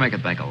 You'd never make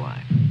it back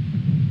alive.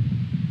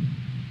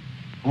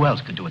 Who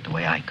else could do it the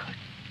way I could?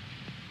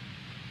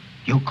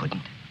 You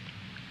couldn't.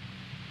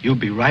 You'd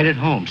be right at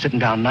home, sitting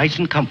down nice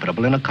and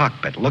comfortable in a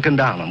cockpit, looking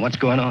down on what's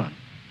going on.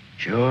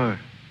 Sure.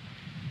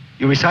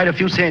 You recite a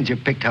few sayings you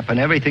picked up and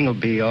everything will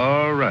be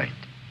all right.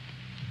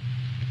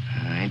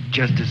 I'd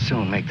just as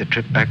soon make the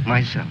trip back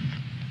myself.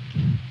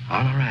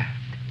 On a raft.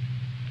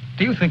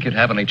 Do you think you'd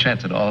have any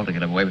chance at all to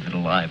get away with it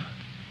alive?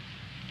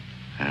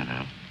 I don't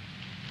know.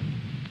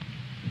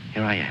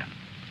 Here I am.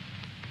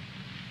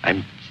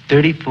 I'm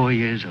 34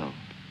 years old.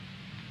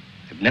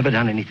 I've never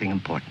done anything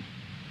important.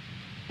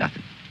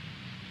 Nothing.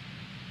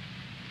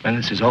 When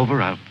this is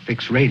over, I'll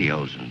fix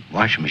radios and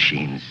washing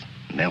machines,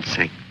 and they'll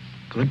say,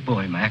 "Good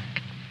boy, Mac."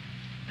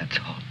 That's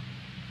all.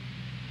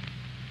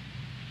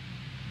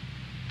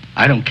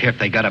 I don't care if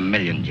they got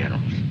 1,000,000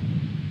 generals.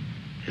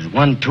 There's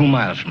one 2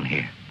 miles from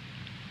here.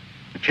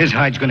 If his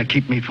hide's gonna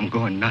keep me from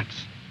going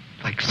nuts,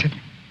 like Sidney,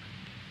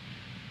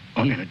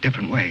 only in a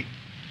different way,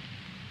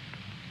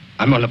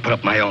 I'm gonna put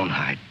up my own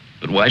hide.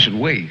 But why should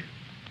we?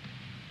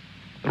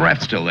 The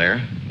raft's still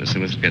there. As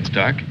soon as it gets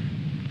dark,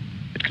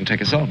 it can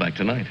take us all back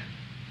tonight.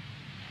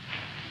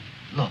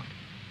 Look,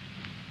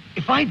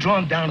 if I draw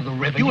him down to the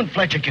river, you and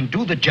Fletcher can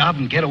do the job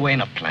and get away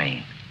in a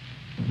plane.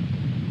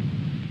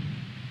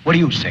 What do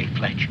you say,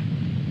 Fletcher?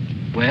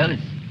 Well,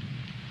 it's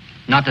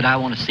not that I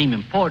want to seem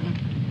important.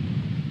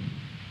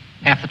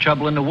 Half the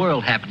trouble in the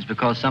world happens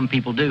because some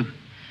people do.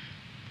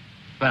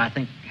 But I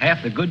think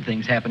half the good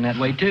things happen that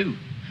way, too.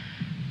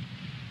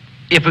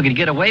 If we could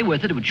get away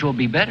with it, it would sure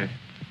be better.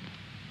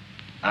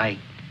 I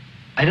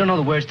don't know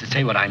the words to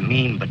say what I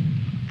mean, but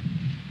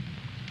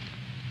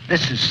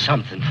this is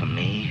something for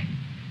me.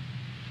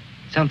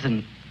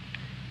 Something...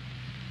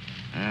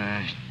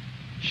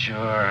 Sure,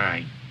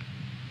 I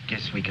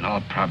guess we can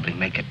all probably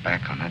make it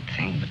back on that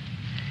thing, but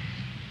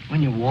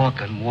when you walk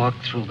and walk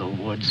through the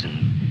woods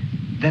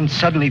and then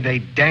suddenly they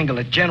dangle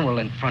a general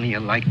in front of you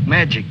like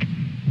magic,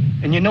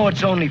 and you know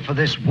it's only for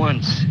this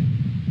once,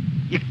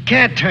 you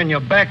can't turn your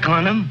back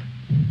on him.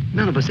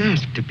 None of us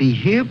asked to be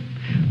here,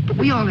 but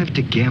we all have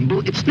to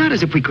gamble. It's not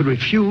as if we could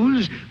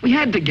refuse. We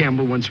had to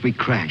gamble once we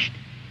crashed.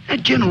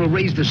 That general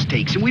raised the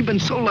stakes, and we've been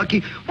so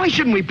lucky. Why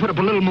shouldn't we put up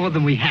a little more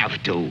than we have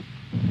to?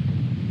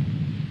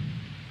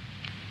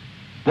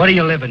 What are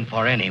you living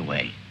for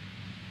anyway?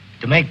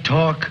 To make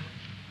talk?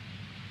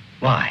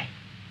 Why?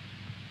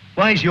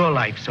 Why is your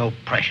life so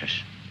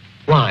precious?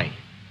 Why?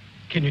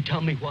 Can you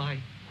tell me why?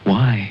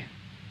 Why?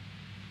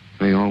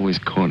 They always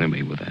corner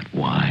me with that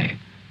why.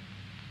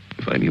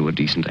 If I knew a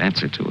decent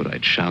answer to it,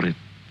 I'd shout it,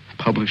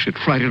 publish it,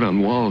 write it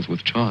on walls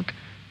with chalk.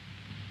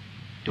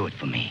 Do it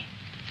for me.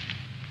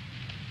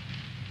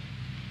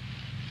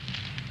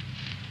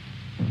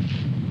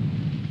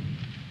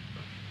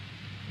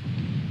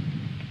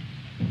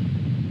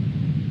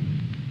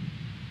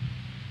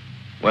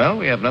 Well,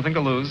 we have nothing to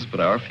lose but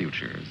our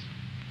futures.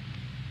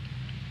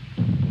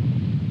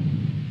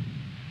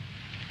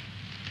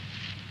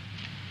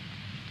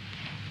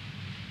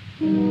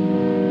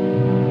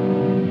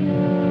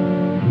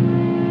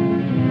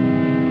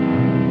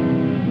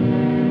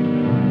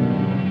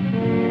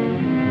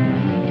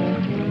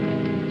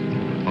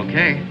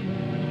 Okay.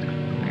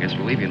 I guess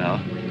we'll leave you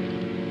now.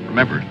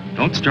 Remember,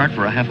 don't start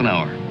for a half an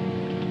hour.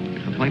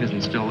 If the plane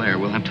isn't still there,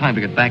 we'll have time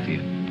to get back to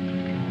you.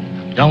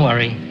 Don't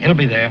worry. It'll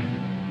be there.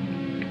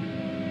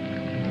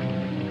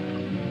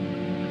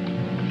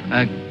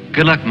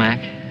 Good luck, Mac.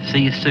 See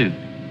you soon.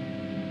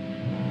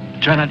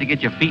 Try not to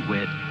get your feet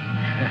wet.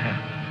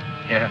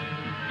 Yeah.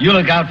 You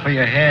look out for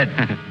your head.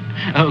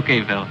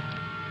 Okay, fella.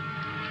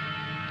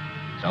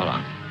 So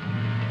long.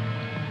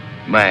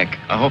 Mac,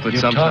 I hope that You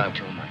sometime... talk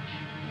too much.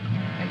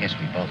 I guess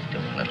we both do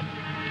a little.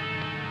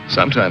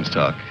 Sometimes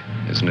talk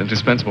is an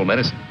indispensable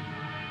medicine.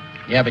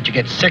 Yeah, but you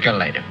get sicker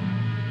later.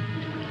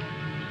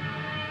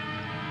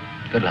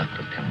 Good luck,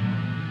 Lieutenant.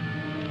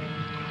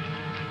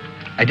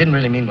 I didn't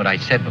really mean what I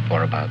said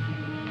before about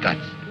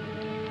guts.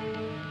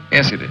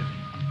 Yes, you did.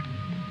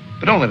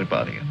 But don't let it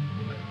bother you.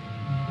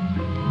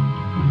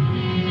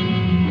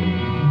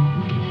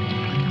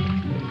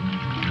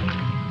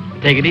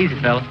 Take it easy,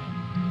 fella.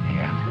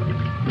 Yeah.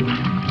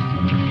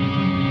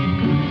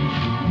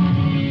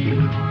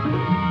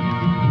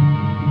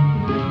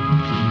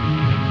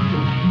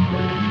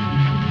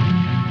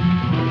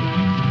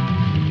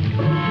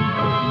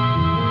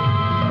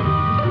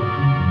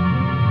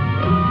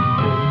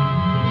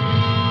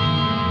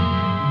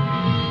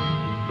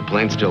 The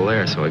plane's still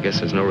there, so I guess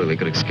there's no really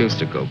good excuse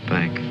to go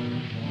back.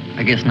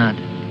 I guess not.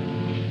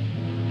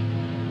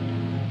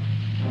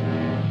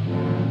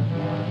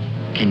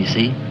 Can you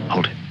see?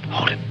 Hold it.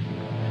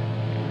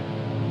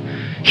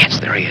 Yes,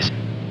 there he is.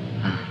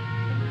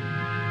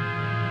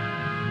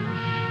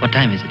 What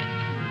time is it?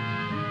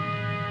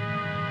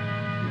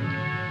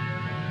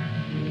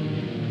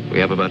 We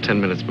have about 10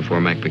 minutes before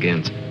Mac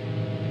begins.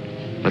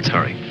 Let's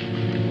hurry.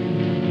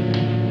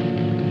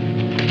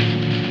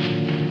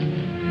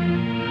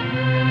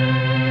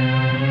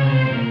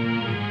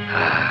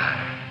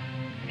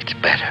 It's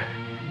better.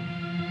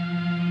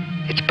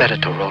 It's better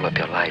to roll up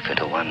your life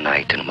into one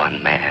night and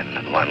one man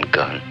and one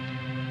gun.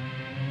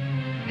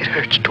 It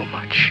hurts too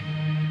much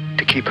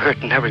to keep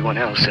hurting everyone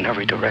else in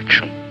every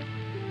direction.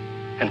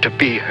 And to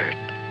be hurt,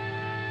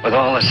 with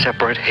all the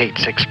separate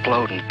hates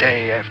exploding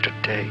day after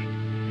day.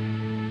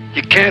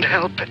 You can't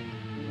help it.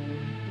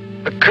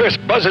 A curse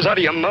buzzes out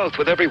of your mouth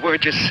with every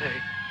word you say.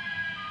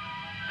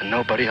 And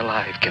nobody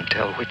alive can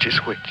tell which is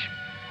which,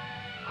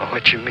 or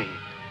what you mean.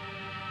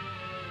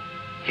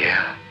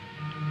 Yeah.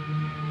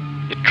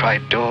 You try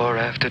door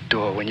after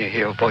door when you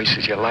hear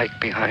voices you like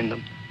behind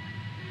them.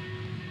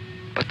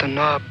 But the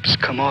knobs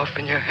come off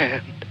in your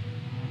hand.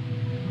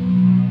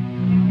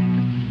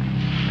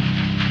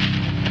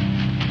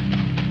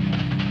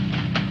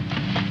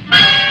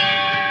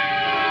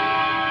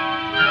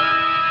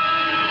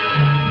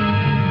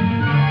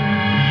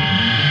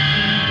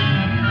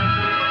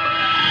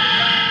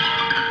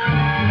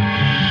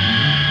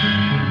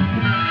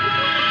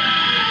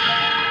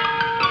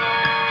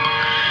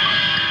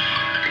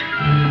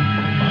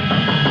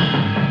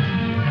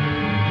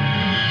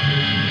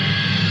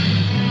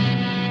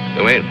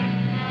 Go in.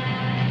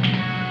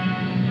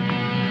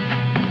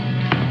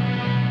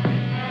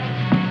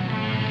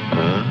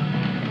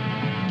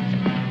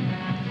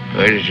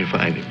 Where did you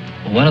find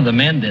him? One of the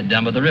men did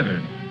down by the river.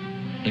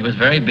 He was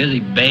very busy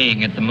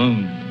baying at the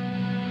moon.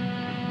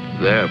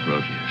 There,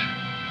 Proteus.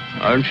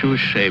 Aren't you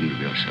ashamed of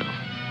yourself?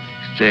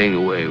 Staying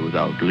away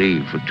without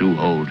leave for 2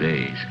 whole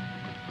days.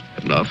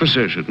 An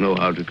officer should know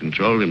how to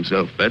control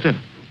himself better.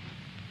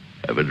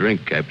 Have a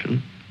drink,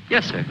 Captain.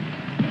 Yes, sir.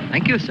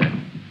 Thank you, sir.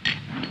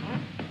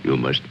 You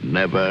must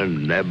never,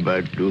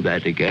 never do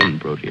that again,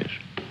 Proteus.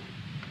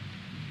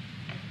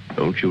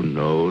 Don't you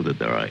know that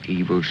there are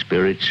evil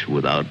spirits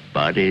without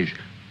bodies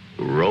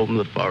who roam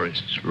the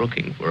forests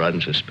looking for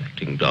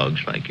unsuspecting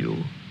dogs like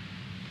you?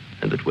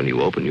 And that when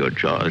you open your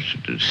jaws to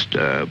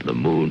disturb the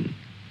moon,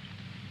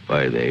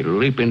 why, they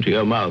leap into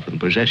your mouth and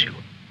possess you.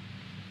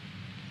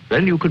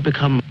 Then you could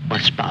become a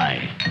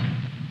spy,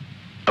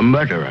 a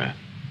murderer,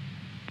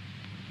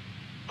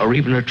 or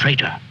even a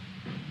traitor.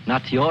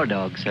 Not to your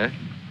dog, sir.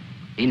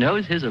 He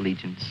knows his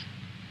allegiance.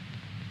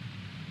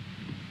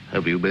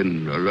 Have you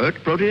been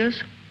alert,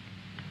 Proteus?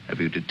 Have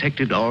you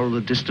detected all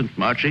the distant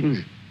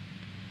marchings?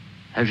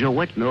 Has your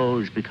wet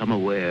nose become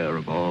aware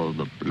of all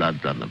the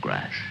blood on the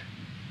grass?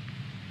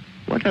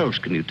 What else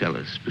can you tell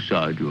us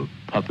besides your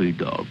puppy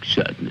dog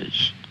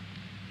sadness?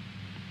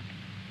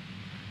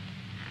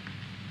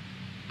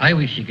 I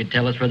wish you could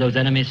tell us where those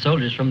enemy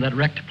soldiers from that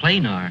wrecked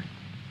plane are.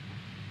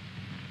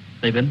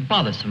 They've been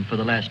bothersome for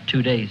the last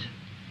 2 days.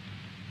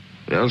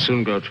 They'll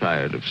soon grow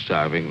tired of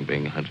starving and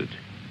being hunted.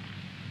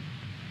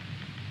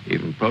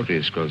 Even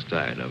Proteus grows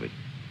tired of it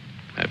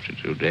after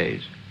 2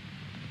 days.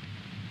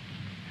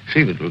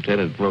 See that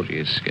Lieutenant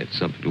Proteus gets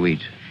something to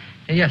eat.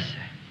 Yes, sir.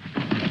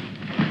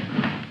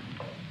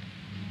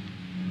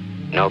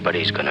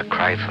 Nobody's gonna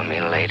cry for me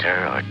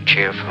later or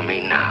cheer for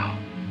me now.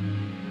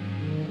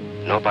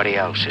 Nobody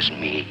else is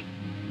me.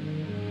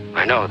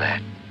 I know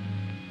that.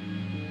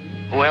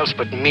 Who else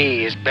but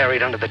me is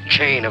buried under the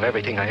chain of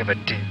everything I ever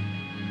did?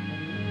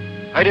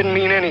 I didn't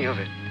mean any of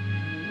it.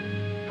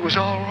 It was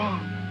all wrong.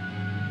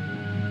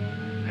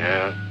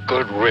 Yeah,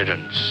 good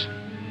riddance.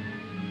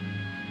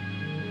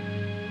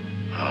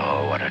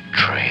 Oh, what a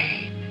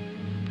trade.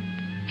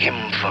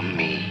 Him for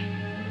me.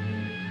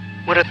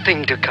 What a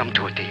thing to come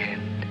to at the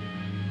end.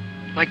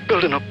 Like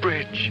building a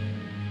bridge.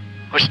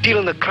 Or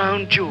stealing the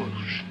crown jewels.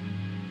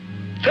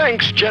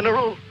 Thanks,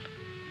 General.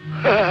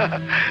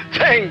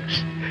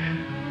 Thanks.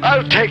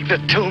 I'll take the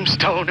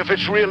tombstone if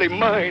it's really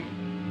mine.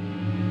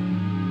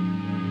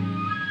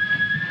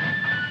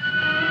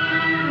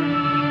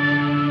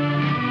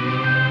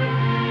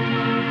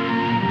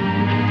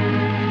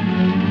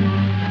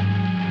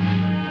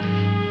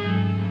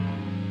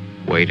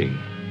 Waiting.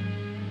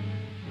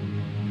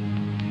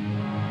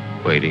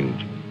 Waiting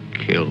to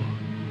kill.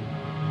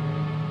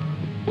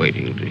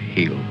 Waiting to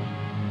heal.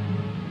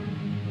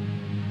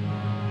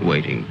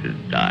 Waiting to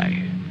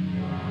die.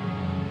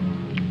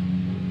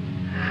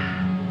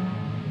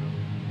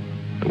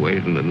 I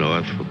waited in the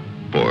north for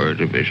 4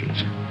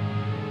 divisions.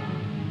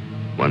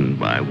 One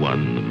by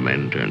one, the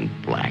men turned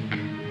black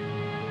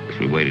as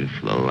we waited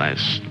for the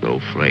last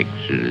snowflake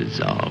to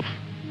dissolve.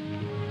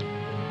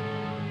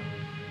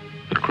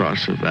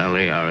 Across the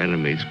valley, our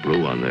enemies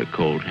blew on their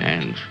cold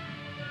hands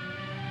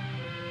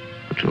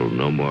until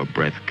no more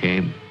breath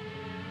came.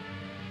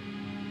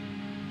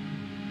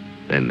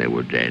 Then they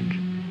were dead,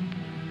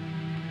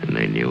 and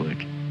they knew it.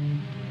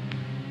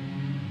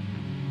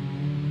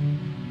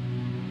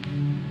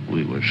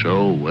 We were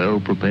so well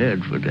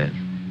prepared for death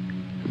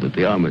that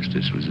the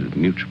armistice was a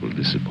mutual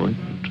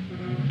disappointment.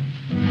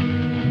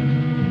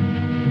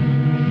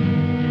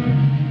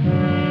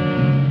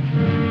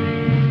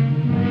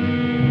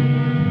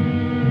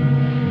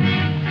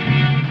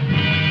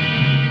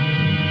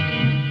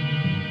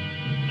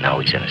 Now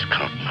he's in his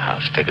counting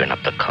house, figuring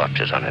up the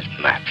corpses on his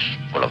maps,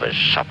 full of his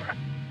supper.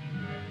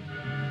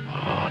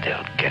 Oh,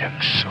 they'll get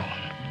him soon.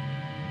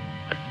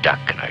 A duck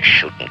in our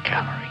shooting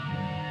gallery.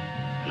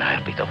 And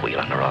I'll be the wheel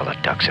under all the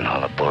ducks and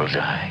all the bull's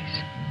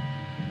eyes.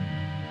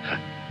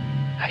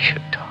 I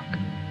should talk.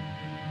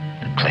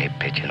 The clay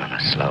pigeon on a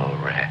slow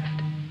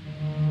raft.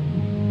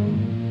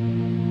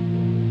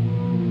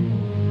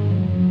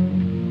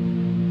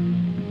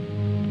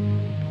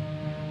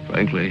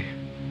 Frankly,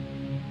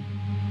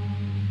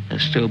 I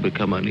still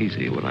become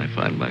uneasy when I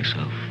find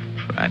myself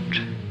trapped,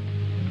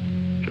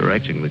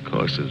 directing the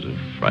courses of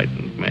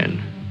frightened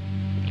men.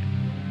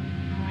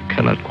 I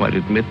cannot quite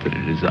admit that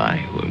it is I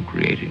who am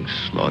creating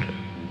slaughter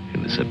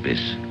in this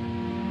abyss.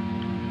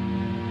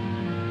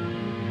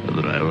 So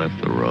that I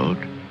left the road.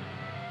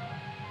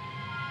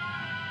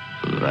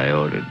 So that I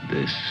ordered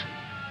this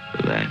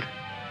or that.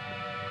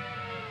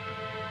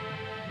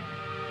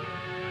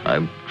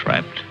 I'm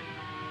trapped.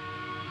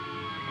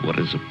 What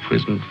is a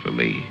prison for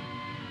me,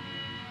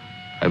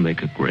 I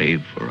make a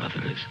grave for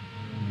others.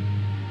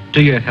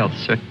 To your health,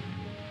 sir.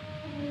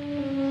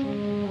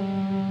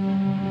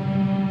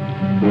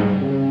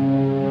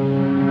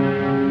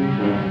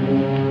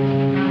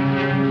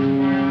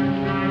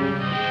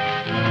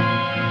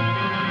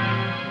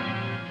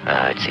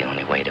 It's the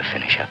only way to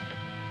finish up.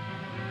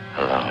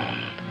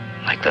 Alone,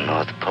 like the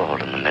North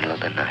Pole in the middle of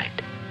the night.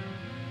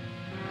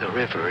 The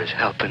river is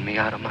helping me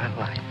out of my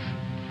life.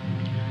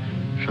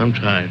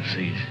 Sometimes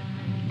these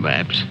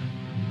maps.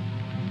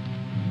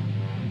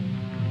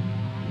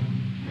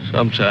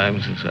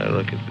 Sometimes as I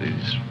look at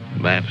these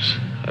maps,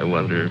 I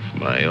wonder if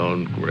my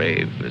own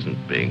grave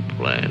isn't being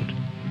planned.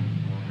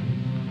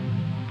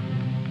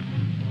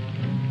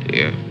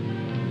 Here.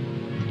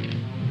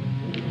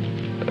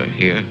 Or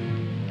here.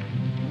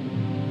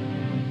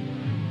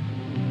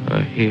 Or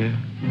here.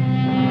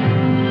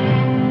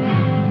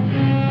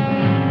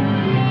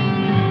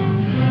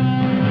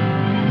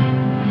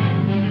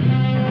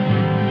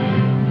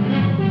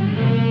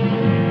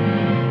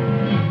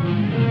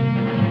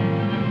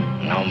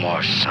 No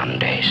more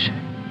Sundays.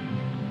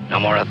 No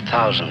more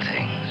 1,000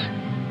 things.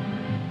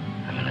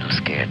 I'm a little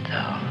scared,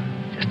 though.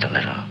 Just a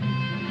little.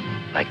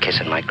 Like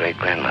kissing my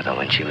great-grandmother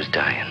when she was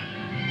dying.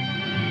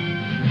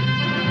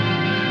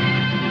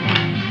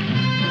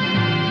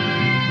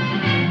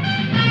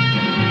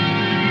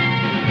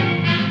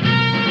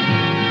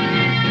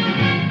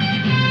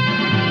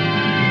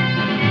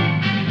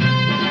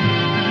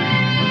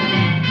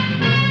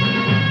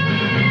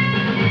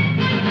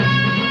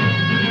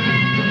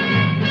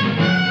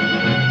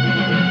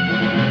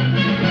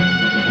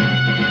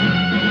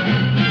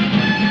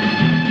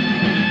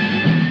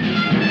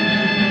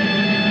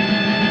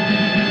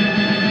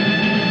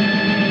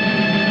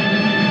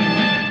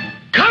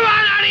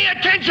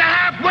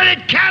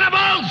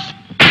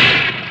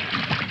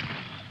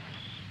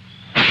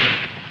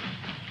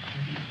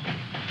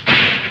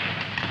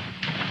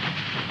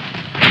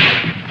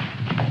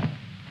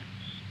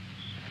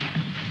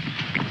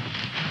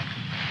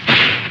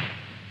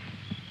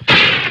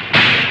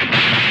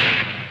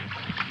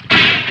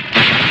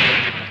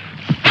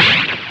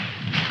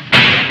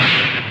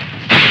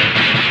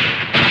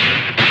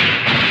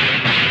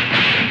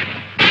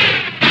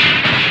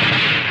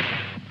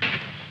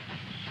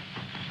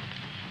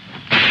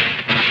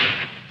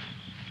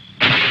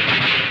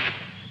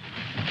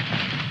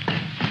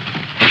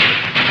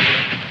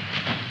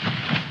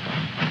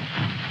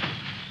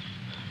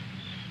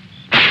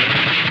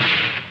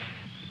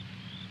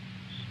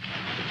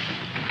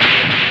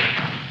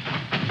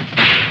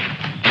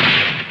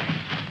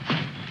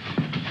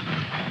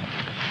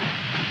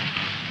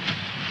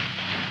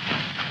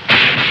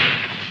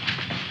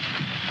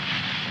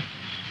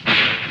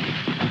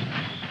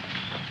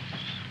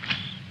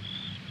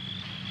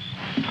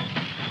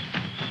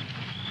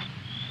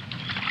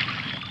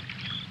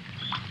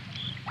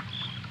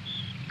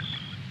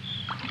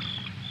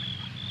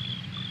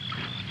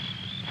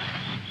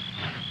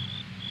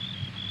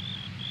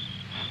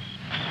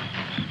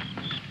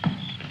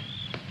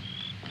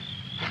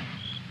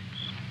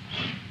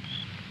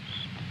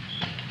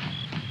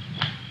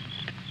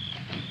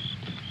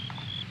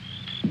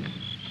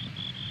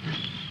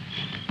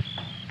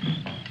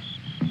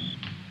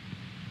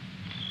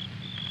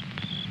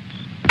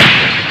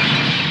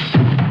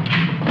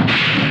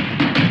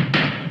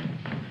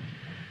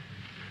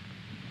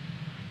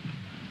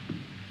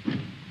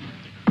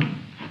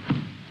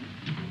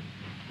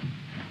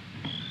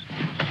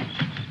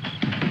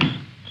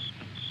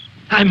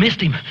 I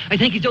missed him. I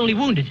think he's only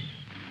wounded.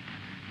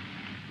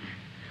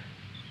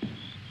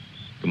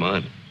 Come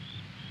on.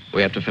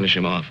 We have to finish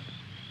him off.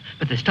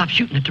 But they stopped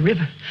shooting at the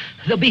river.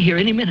 They'll be here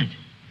any minute.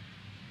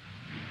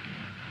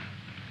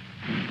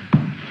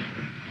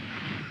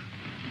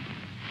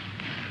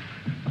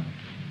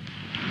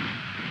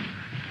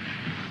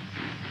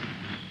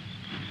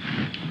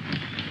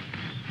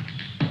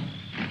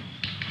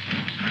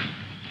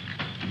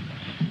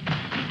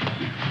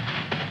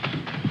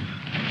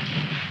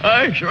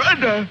 I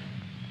surrender.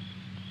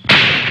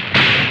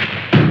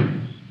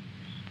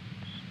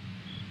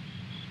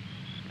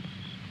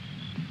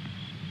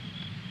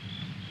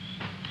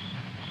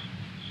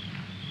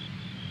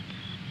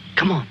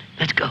 Come on,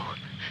 let's go.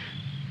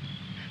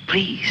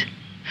 Please,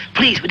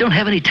 please, we don't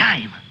have any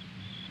time.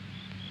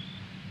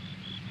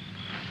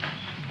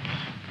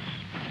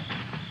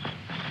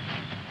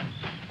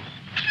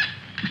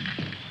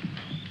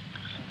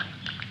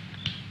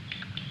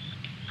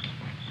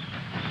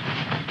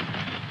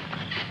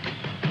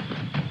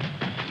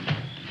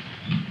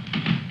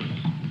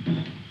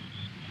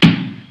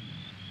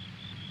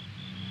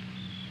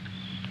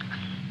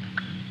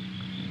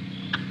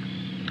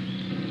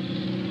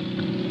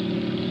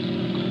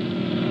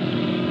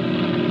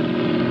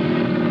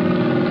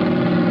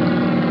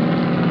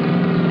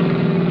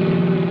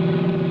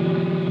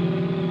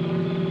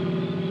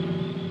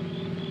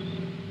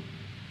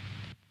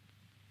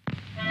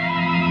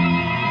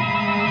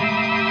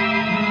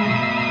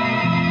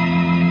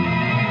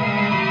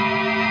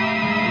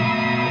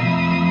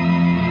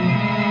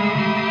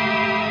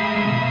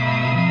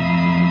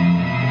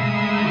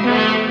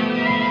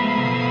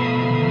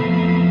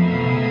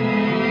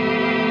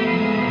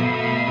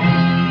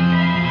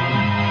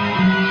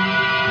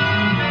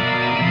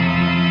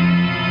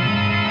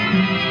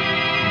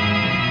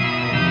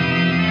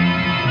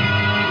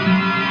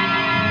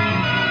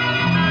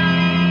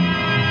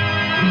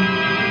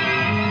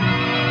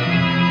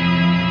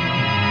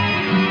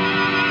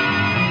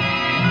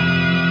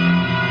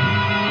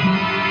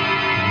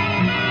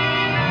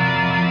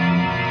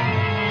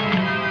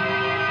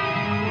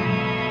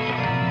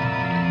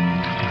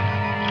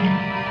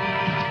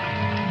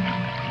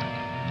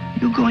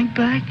 You going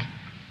back?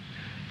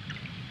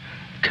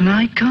 Can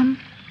I come?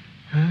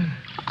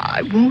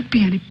 I won't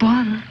be any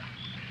bother.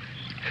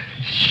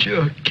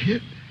 Sure,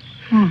 kid.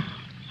 Hmm.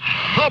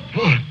 Hop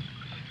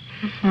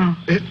on.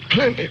 There's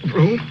plenty of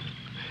room.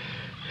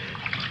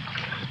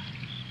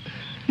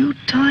 You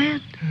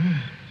tired?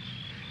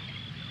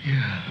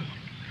 Yeah.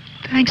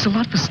 Thanks a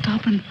lot for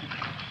stopping.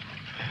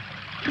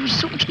 There was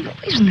so much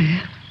noise in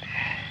there.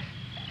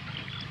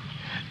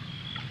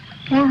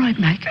 All right,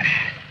 Mac.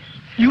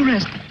 You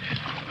rest.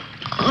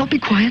 I'll be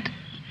quiet.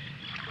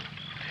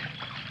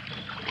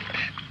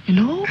 You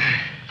know,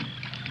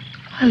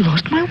 I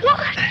lost my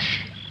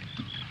watch.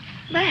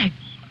 Mac,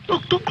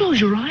 look, don't close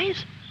your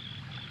eyes.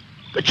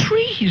 The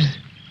trees.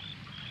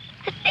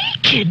 They're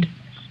naked.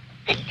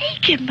 They're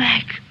naked,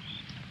 Mac.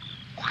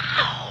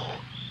 Wow.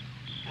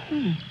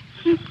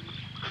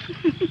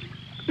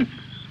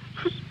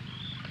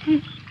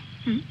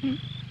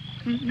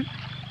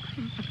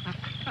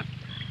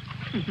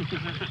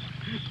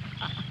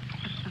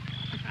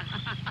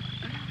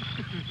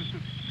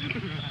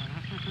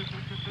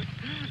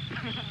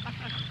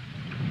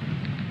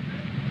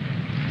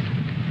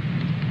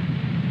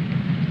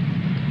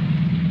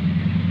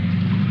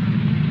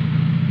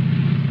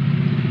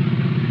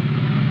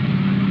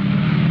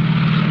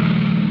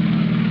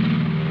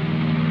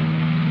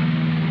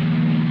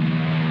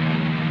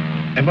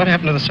 And what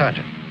happened to the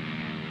sergeant?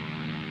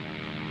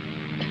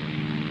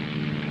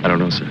 I don't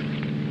know, sir.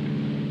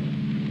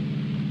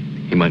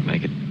 He might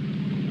make it.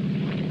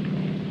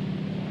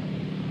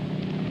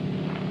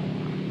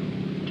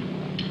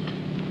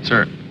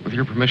 Sir, with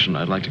your permission,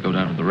 I'd like to go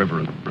down to the river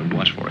and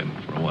watch for him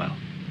for a while.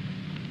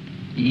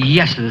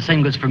 Yes, sir. The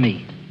same goes for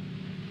me.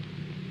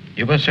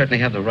 You most certainly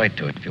have the right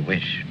to it if you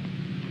wish.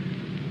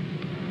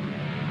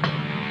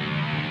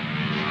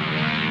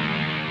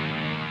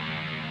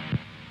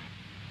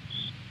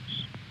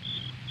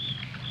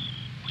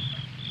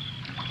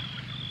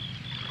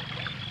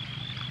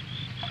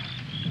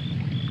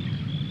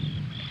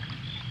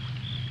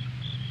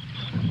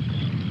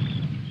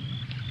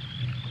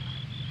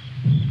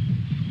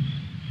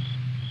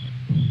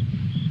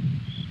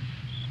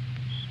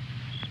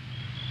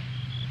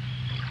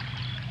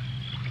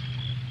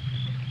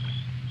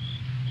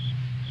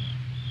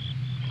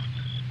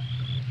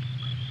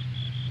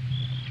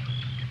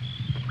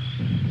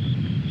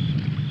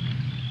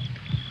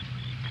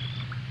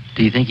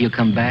 Do you think he'll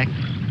come back?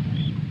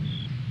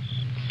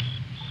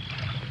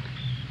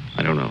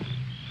 I don't know.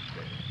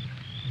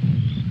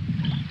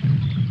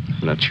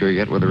 I'm not sure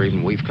yet whether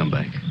even we've come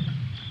back.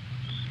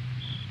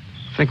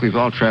 I think we've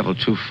all traveled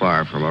too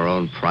far from our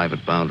own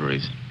private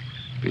boundaries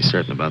to be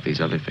certain about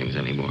these other things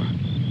anymore.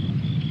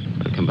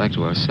 We'll come back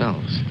to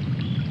ourselves.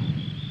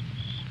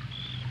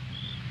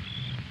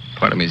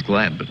 Part of me's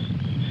glad, but...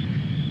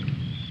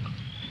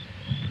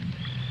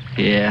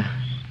 Yeah.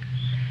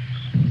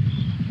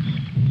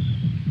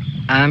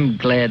 I'm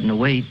glad in a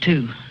way,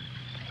 too.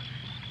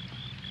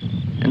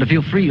 and to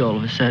feel free all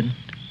of a sudden.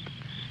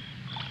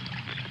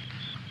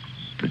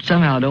 But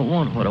somehow I don't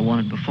want what I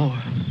wanted before.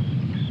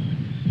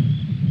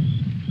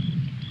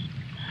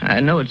 I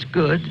know it's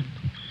good.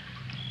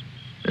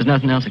 There's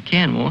nothing else I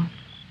can want.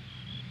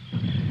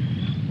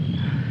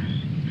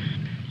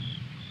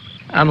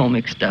 I'm all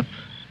mixed up.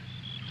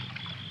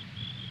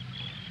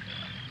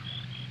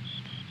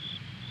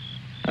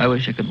 I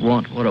wish I could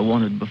want what I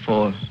wanted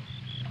before.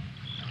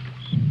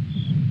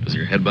 Does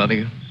your head bother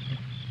you?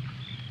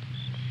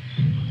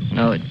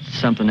 No, it's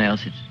something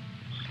else. It's...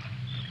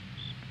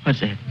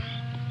 What's that?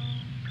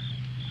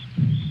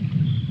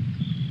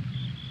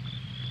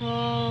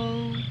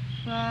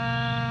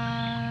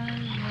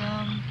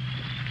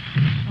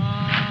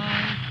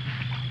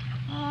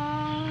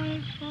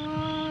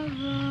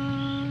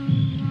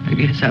 I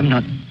guess I'm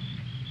not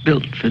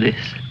built for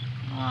this.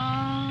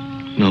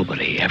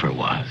 Nobody ever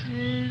was.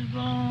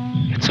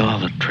 It's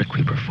all a trick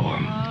we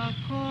perform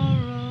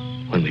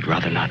when we'd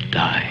rather not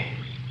die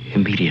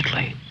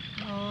immediately.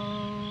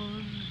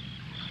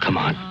 Come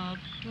on.